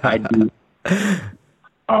 I do.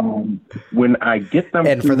 When I get them,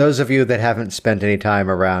 and for those of you that haven't spent any time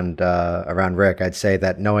around Rick, I'd say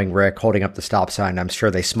that knowing Rick holding up the stop sign, I'm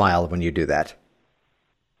sure they smile when you do that.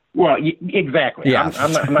 Well, exactly. Yeah.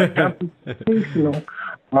 I'm not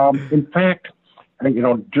in fact,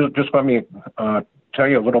 just let me tell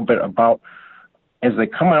you a little bit about as they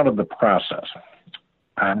come out of the process.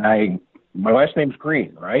 My last name's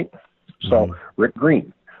Green, right? So Rick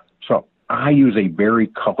Green. So I use a very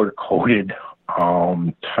color-coded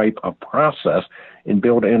type of process and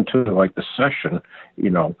build into like the session,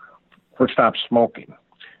 for stop smoking.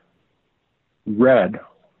 Red,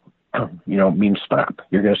 means stop.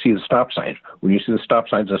 You're going to see the stop signs. When you see the stop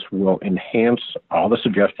signs, this will enhance all the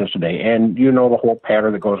suggestions today. And the whole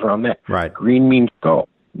pattern that goes around that. Right. Green means go.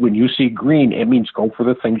 When you see green, it means go for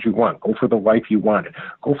the things you want. Go for the life you wanted.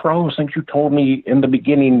 Go for all those things you told me in the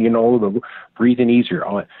beginning, the breathing easier.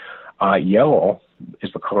 Yellow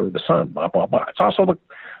is the color of the sun, blah, blah, blah. It's also the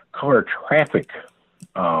color of traffic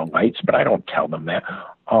lights, but I don't tell them that.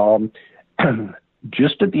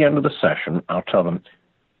 Just at the end of the session, I'll tell them,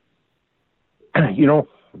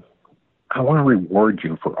 I want to reward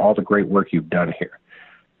you for all the great work you've done here.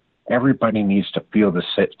 Everybody needs to feel the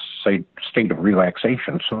state of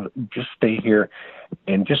relaxation. So just stay here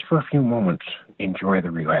and just for a few moments, enjoy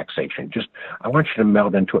the relaxation. I want you to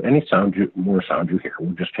meld into it. Any more sound you hear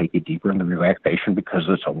will just take you deeper in the relaxation because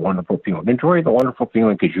it's a wonderful feeling. Enjoy the wonderful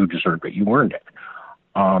feeling because you deserve it. You earned it.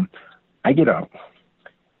 I get up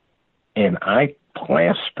and I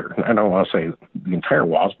plaster, I don't want to say the entire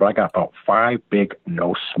walls, but I got about 5 big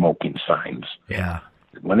no smoking signs. Yeah.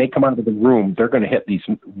 When they come out of the room, they're going to hit these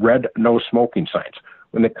red no smoking signs.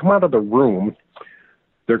 When they come out of the room,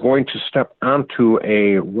 they're going to step onto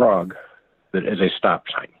a rug that is a stop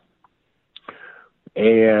sign.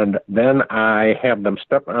 And then I have them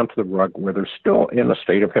step onto the rug where they're still in a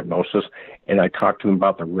state of hypnosis, and I talk to them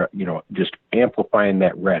about just amplifying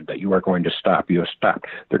that red, that you are going to stop. You have stopped.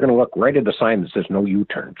 They're going to look right at the sign that says no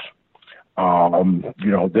U-turns. There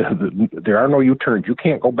are no U-turns. You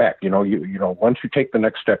can't go back. Once you take the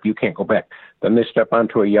next step, you can't go back. Then they step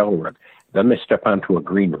onto a yellow rug. Then they step onto a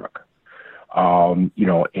green rug.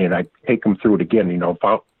 And I take them through it again,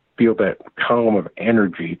 feel that column of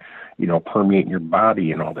energy, permeate your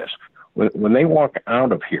body and all this. When they walk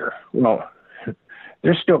out of here,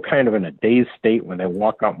 they're still kind of in a dazed state when they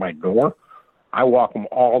walk out my door. I walk them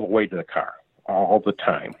all the way to the car, all the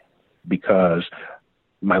time, because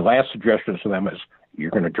my last suggestion to them is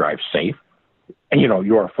you're going to drive safe. And,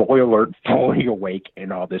 you are fully alert, fully awake,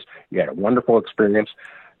 and all this. You had a wonderful experience,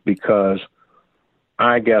 because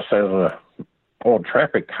I guess as a old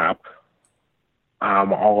traffic cop,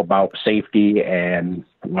 I'm all about safety and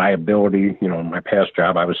liability. In my past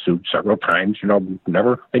job, I was sued several times. They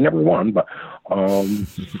never won, but I'm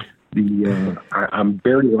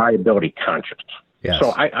very liability conscious. Yes.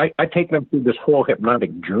 So I take them through this whole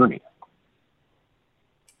hypnotic journey.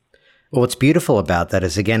 Well, what's beautiful about that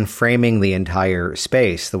is, again, framing the entire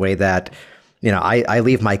space the way that, I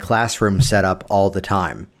leave my classroom set up all the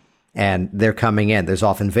time. And they're coming in. There's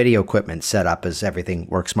often video equipment set up as everything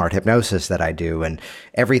Work Smart Hypnosis that I do. And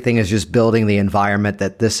everything is just building the environment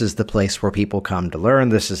that this is the place where people come to learn.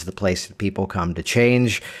 This is the place that people come to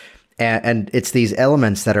change. And it's these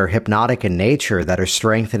elements that are hypnotic in nature that are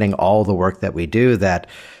strengthening all the work that we do. That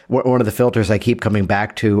one of the filters I keep coming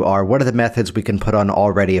back to are, what are the methods we can put on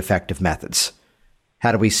already effective methods?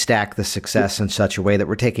 How do we stack the success in such a way that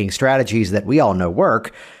we're taking strategies that we all know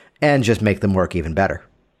work and just make them work even better?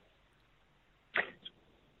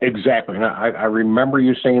 Exactly. And I remember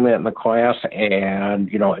you saying that in the class, and,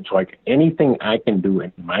 it's like anything I can do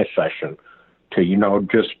in my session to,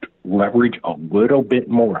 just leverage a little bit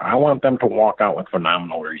more. I want them to walk out with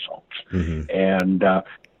phenomenal results. Mm-hmm. And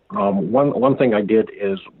one thing I did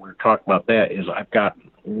is, we're talking about that, is I've got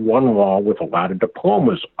one wall with a lot of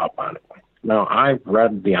diplomas up on it. Now, I've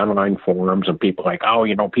read the online forums and people like,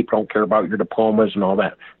 people don't care about your diplomas and all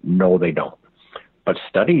that. No, they don't. But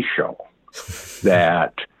studies show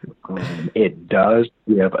that it does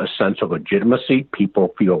give a sense of legitimacy.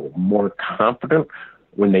 People feel more confident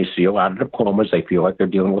when they see a lot of diplomas. They feel like they're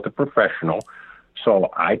dealing with a professional. So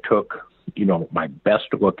I took, my best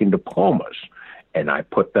looking diplomas and I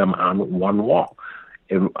put them on one wall.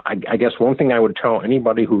 And I guess one thing I would tell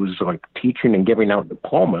anybody who's like teaching and giving out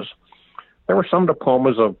diplomas, there were some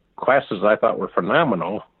diplomas of classes I thought were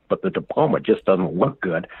phenomenal, but the diploma just doesn't look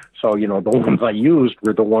good. So, the ones I used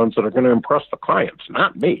were the ones that are going to impress the clients,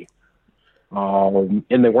 not me. And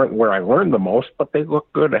they weren't where I learned the most, but they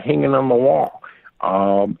look good hanging on the wall.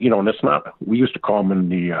 And it's not, we used to call them in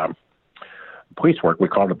the police work, we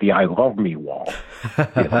called it the I love me wall.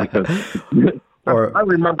 Because or I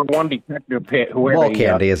remember one detective who had wall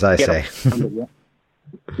candy, as I say.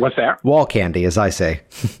 What's that? Wall candy, as I say.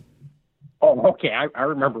 Oh, okay. I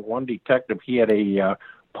remember one detective, he had a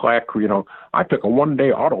plaque, I took a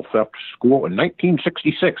one-day auto theft to school in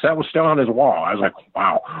 1966. That was still on his wall. I was like,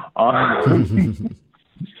 wow.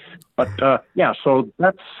 But, so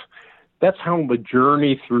that's how the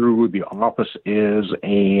journey through the office is.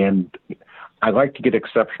 And I like to get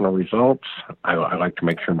exceptional results. I like to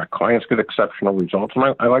make sure my clients get exceptional results.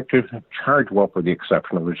 And I like to charge well for the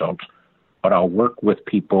exceptional results. But I'll work with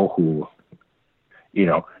people who,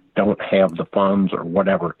 don't have the funds or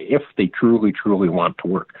whatever, if they truly, truly want to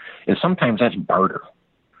work. And sometimes that's barter.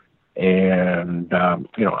 And,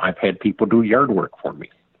 I've had people do yard work for me.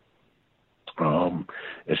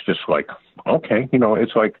 It's just like, okay,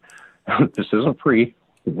 it's like, this isn't free.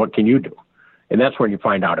 What can you do? And that's when you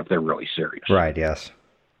find out if they're really serious. Right, yes.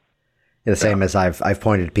 The same as I've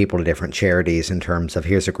pointed people to different charities in terms of,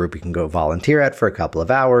 here's a group you can go volunteer at for a couple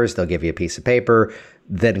of hours. They'll give you a piece of paper,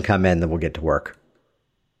 then come in, then we'll get to work.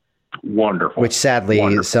 Wonderful. Which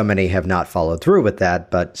sadly, so many have not followed through with that,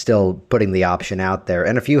 but still putting the option out there.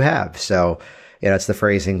 And a few have. So, it's the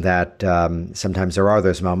phrasing that sometimes there are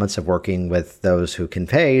those moments of working with those who can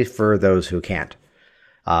pay for those who can't.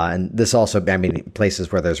 And this also, places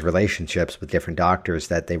where there's relationships with different doctors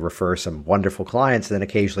that they refer some wonderful clients and then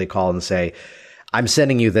occasionally call and say, I'm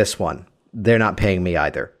sending you this one. They're not paying me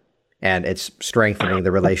either. And it's strengthening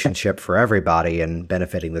the relationship for everybody and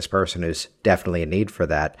benefiting this person who's definitely in need for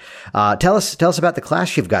that. Tell us about the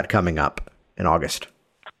class you've got coming up in August.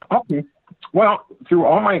 Okay. Well, through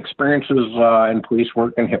all my experiences in police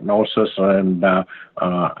work and hypnosis and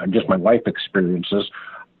just my life experiences,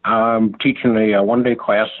 I'm teaching a one-day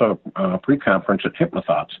class pre-conference at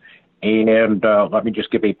Hypnothoughts. And let me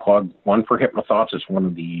just give a plug. One for HypnoThoughts. It's one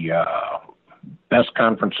of the best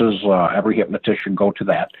conferences. Every hypnotist should go to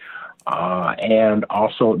that. And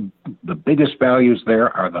also, the biggest values there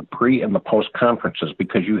are the pre and the post conferences,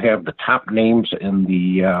 because you have the top names in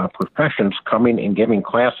the professions coming and giving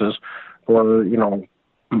classes for,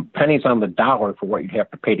 pennies on the dollar for what you'd have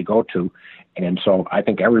to pay to go to. And so I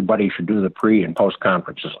think everybody should do the pre and post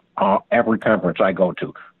conferences. Every conference I go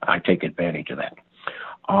to, I take advantage of that.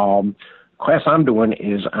 Class I'm doing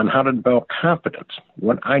is on how to develop confidence.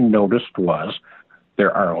 What I noticed was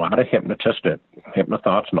there are a lot of hypnotists at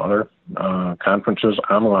HypnoThoughts and other conferences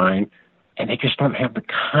online, and they just don't have the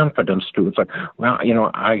confidence to. It's like, well,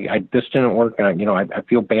 I this didn't work, and I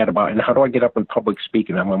feel bad about it. And how do I get up in public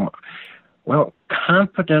speaking? Well,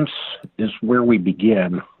 confidence is where we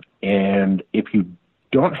begin, and if you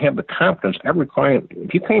don't have the confidence, every client,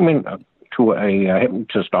 if you came in to a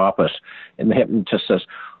hypnotist office and the hypnotist says,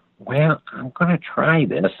 well, I'm going to try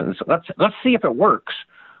this, and so let's see if it works.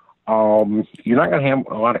 You're not going to have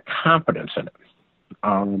a lot of confidence in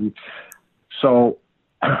it. So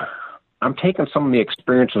I'm taking some of the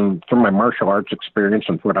experience from my martial arts experience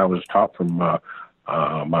and what I was taught from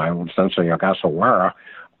my old sensei, Ogasawara,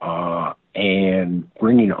 and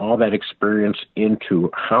bringing all that experience into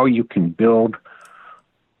how you can build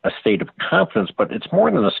a state of confidence. But it's more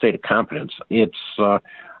than a state of confidence. It's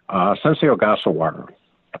Sensei Ogasawara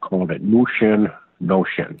called it Mushin no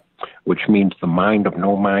Shin, which means the mind of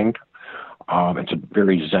no mind. It's a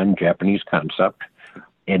very Zen Japanese concept,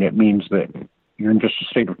 and it means that you're in just a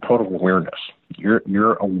state of total awareness.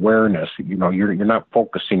 Your awareness, you're not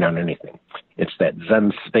focusing on anything. It's that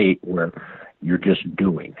Zen state where you're just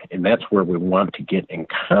doing, and that's where we want to get in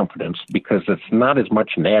confidence, because it's not as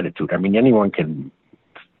much an attitude. I mean, anyone can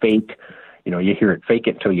fake, you hear it, fake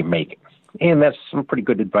it till you make it, and that's some pretty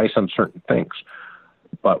good advice on certain things.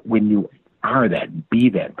 But when you are that, be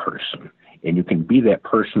that person. And you can be that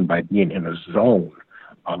person by being in a zone.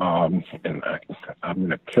 And I'm going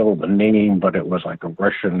to kill the name, but it was like a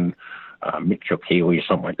Russian Michokeli or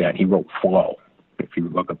something like that. He wrote Flow, if you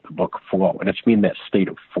look at the book Flow. And it's being that state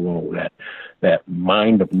of flow, that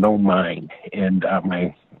mind of no mind. And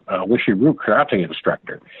my Wishiru karate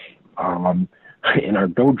instructor, in our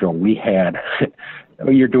dojo, we had,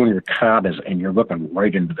 you're doing your katas and you're looking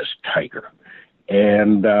right into this tiger.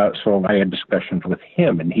 And so I had discussions with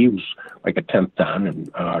him, and he was like a 10th Dan,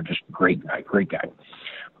 and just great guy.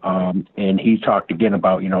 And he talked again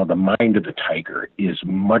about, the mind of the tiger is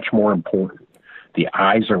much more important. The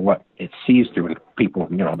eyes are what it sees through, and people,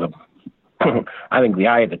 I think the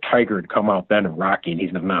eye of the tiger had come out then in Rocky, and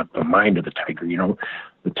he's not the mind of the tiger.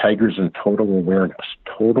 The tiger's in total awareness.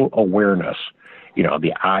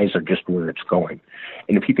 The eyes are just where it's going.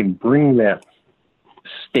 And if you can bring that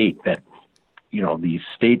state, the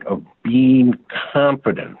state of being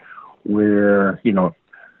confident, where,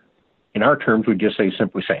 in our terms, we just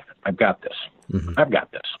simply say, I've got this. Mm-hmm. I've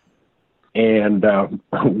got this. And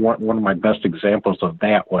one of my best examples of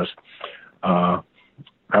that was I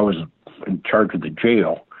was in charge of the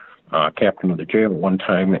jail, captain of the jail one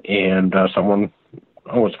time, and someone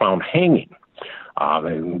was found hanging.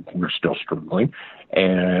 They were still struggling,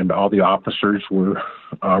 and all the officers were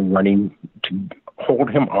running to hold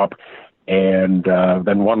him up. And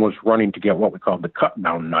then one was running to get what we call the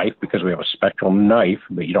cut-down knife, because we have a special knife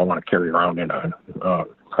that you don't want to carry around in a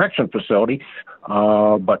correction facility,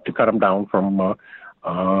 but to cut them down from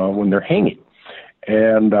when they're hanging.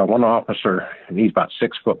 And one officer, and he's about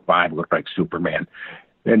 6'5", looked like Superman,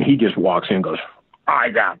 and he just walks in and goes,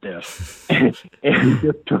 I got this. And he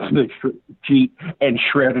just took the sheet and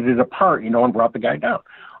shredded it apart, and brought the guy down.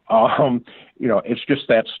 It's just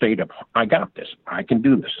that state of, I got this. I can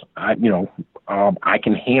do this. I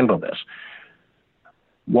can handle this.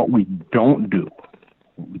 What we don't do,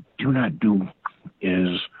 what we do not do,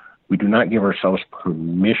 is we do not give ourselves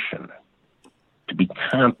permission to be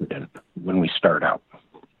confident when we start out.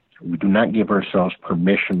 We do not give ourselves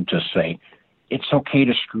permission to say, it's okay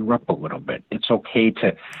to screw up a little bit. It's okay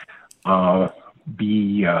to not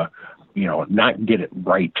get it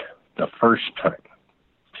right the first time.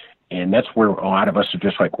 And that's where a lot of us are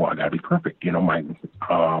just like, well, I got to be perfect.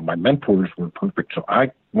 My mentors were perfect, so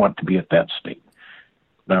I want to be at that state.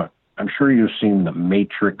 Now, I'm sure you've seen the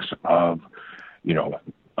matrix of,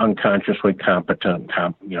 unconsciously competent,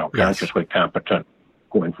 consciously competent,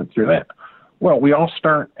 going through that. Well, we all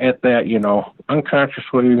start at that,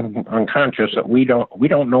 unconsciously unconscious, that we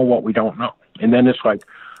don't know what we don't know. And then it's like,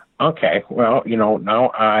 okay, well,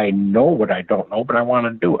 now I know what I don't know, but I want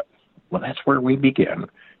to do it. Well, that's where we begin.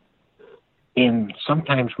 And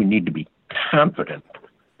sometimes we need to be confident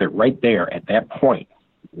that right there at that point,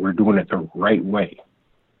 we're doing it the right way.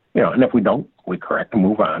 And if we don't, we correct and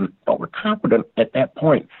move on. But we're confident at that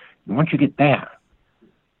point. And once you get that,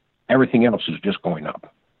 everything else is just going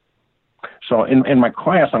up. So in my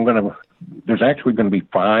class, there's actually going to be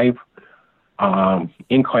 5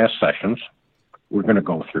 in-class sessions we're going to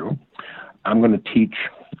go through. I'm going to teach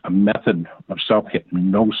a method of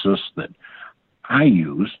self-hypnosis that I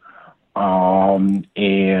use, and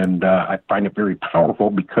I find it very powerful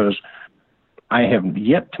because I have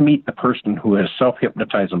yet to meet the person who has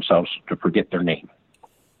self-hypnotized themselves to forget their name.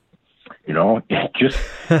 It just,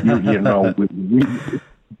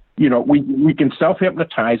 we can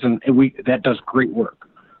self-hypnotize, and that does great work.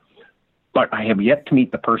 But I have yet to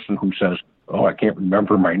meet the person who says, "Oh, I can't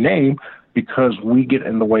remember my name," because we get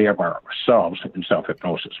in the way of ourselves in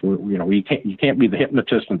self-hypnosis. You can't be the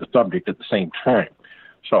hypnotist and the subject at the same time.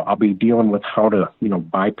 So I'll be dealing with how to,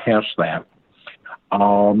 bypass that.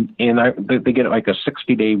 And they get like a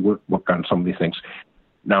 60-day workbook on some of these things.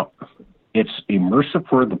 Now, it's immersive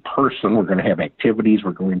for the person. We're going to have activities.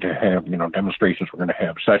 We're going to have, demonstrations. We're going to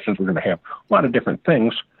have sessions. We're going to have a lot of different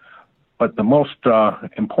things. But the most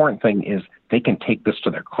important thing is they can take this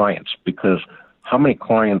to their clients, because how many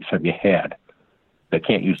clients have you had that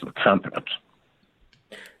can't use the confidence?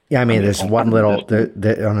 Yeah, there's one little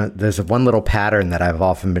pattern that I've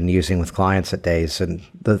often been using with clients at days, and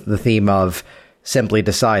the theme of simply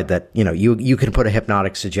decide that you can put a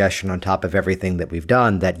hypnotic suggestion on top of everything that we've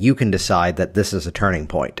done, that you can decide that this is a turning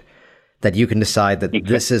point, that you can decide that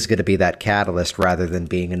this is going to be that catalyst rather than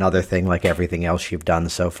being another thing like everything else you've done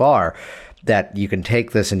so far. That you can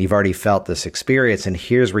take this and you've already felt this experience, and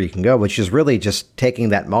here's where you can go, which is really just taking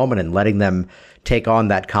that moment and letting them take on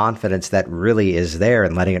that confidence that really is there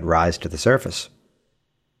and letting it rise to the surface.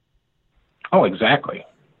 Oh, exactly.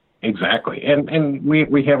 And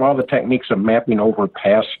we have all the techniques of mapping over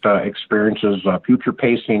past experiences, future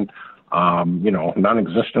pacing,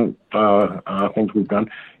 non-existent things we've done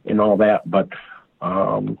and all that. But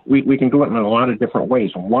we can do it in a lot of different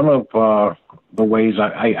ways. One of the ways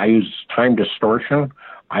I use time distortion.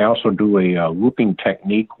 I also do a looping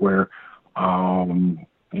technique where,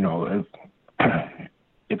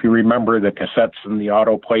 if you remember the cassettes and the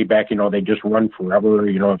auto playback, they just run forever,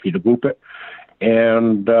 if you loop it.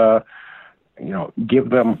 And, give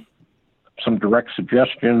them some direct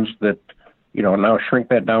suggestions that, now shrink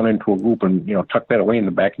that down into a loop and, tuck that away in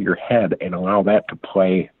the back of your head and allow that to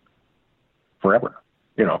play forever,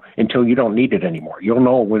 until you don't need it anymore. You'll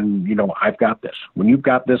know when, I've got this. When you've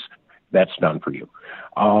got this, that's done for you.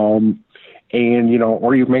 Or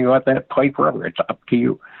you may let that play forever. It's up to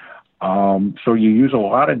you. So you use a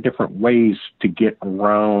lot of different ways to get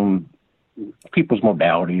around people's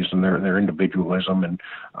modalities and their individualism. And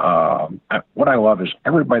what I love is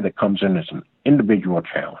everybody that comes in is an individual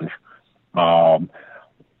challenge.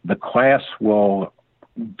 The class will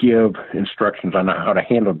give instructions on how to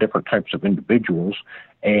handle different types of individuals,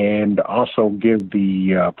 and also give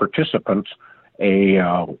the participants a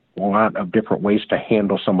lot of different ways to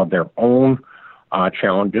handle some of their own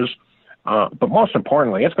challenges. But most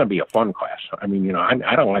importantly, it's going to be a fun class. I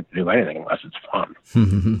don't like to do anything unless it's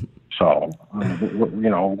fun. So, we're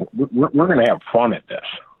going to have fun at this.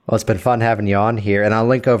 Well, it's been fun having you on here, and I'll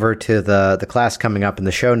link over to the class coming up in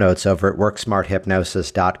the show notes over at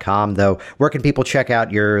worksmarthypnosis.com. Though, where can people check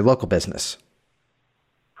out your local business?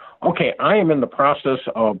 Okay, I am in the process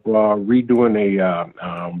of redoing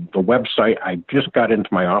the website. I just got into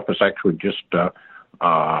my office, actually just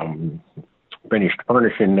finished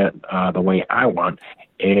furnishing it the way I want.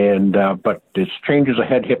 And but it's changes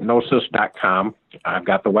ahead, hypnosis.com. I've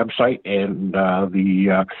got the website, and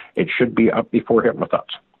it should be up before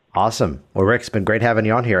Hypnothoughts. Awesome. Well, Rick, it's been great having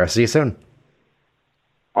you on here. I'll see you soon.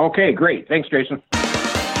 Okay, great. Thanks, Jason.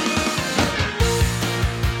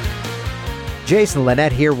 Jason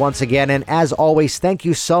Linett here once again, and as always, thank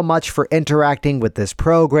you so much for interacting with this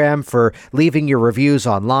program, for leaving your reviews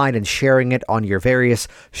online and sharing it on your various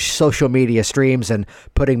social media streams, and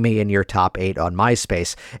putting me in your top 8 on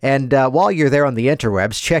MySpace. And while you're there on the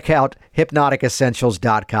interwebs, check out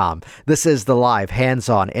hypnoticessentials.com. This is the live,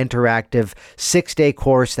 hands-on, interactive 6-day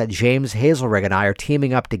course that James Hazelrig and I are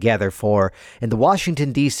teaming up together for in the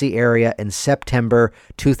Washington, D.C. area in September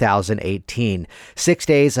 2018. 6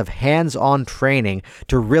 days of hands-on training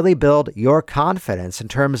to really build your confidence in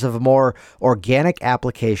terms of a more organic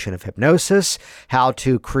application of hypnosis, how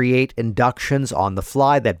to create inductions on the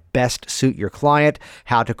fly that best suit your client,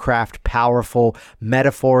 how to craft powerful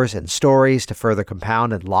metaphors and stories to further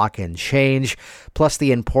compound and lock in change, plus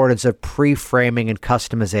the importance of pre-framing and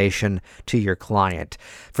customization to your client.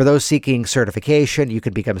 For those seeking certification, you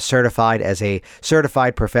can become certified as a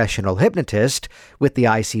certified professional hypnotist with the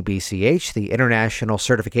ICBCH, the International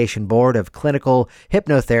Certification Board of Clinical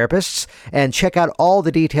Hypnotherapists, and check out all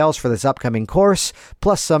the details for this upcoming course,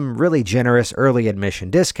 plus some really generous early admission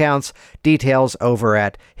discounts. Details over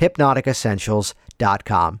at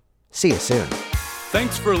hypnoticessentials.com. See you soon.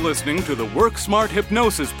 Thanks for listening to the Work Smart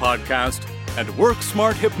Hypnosis podcast at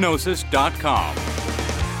WorkSmartHypnosis.com.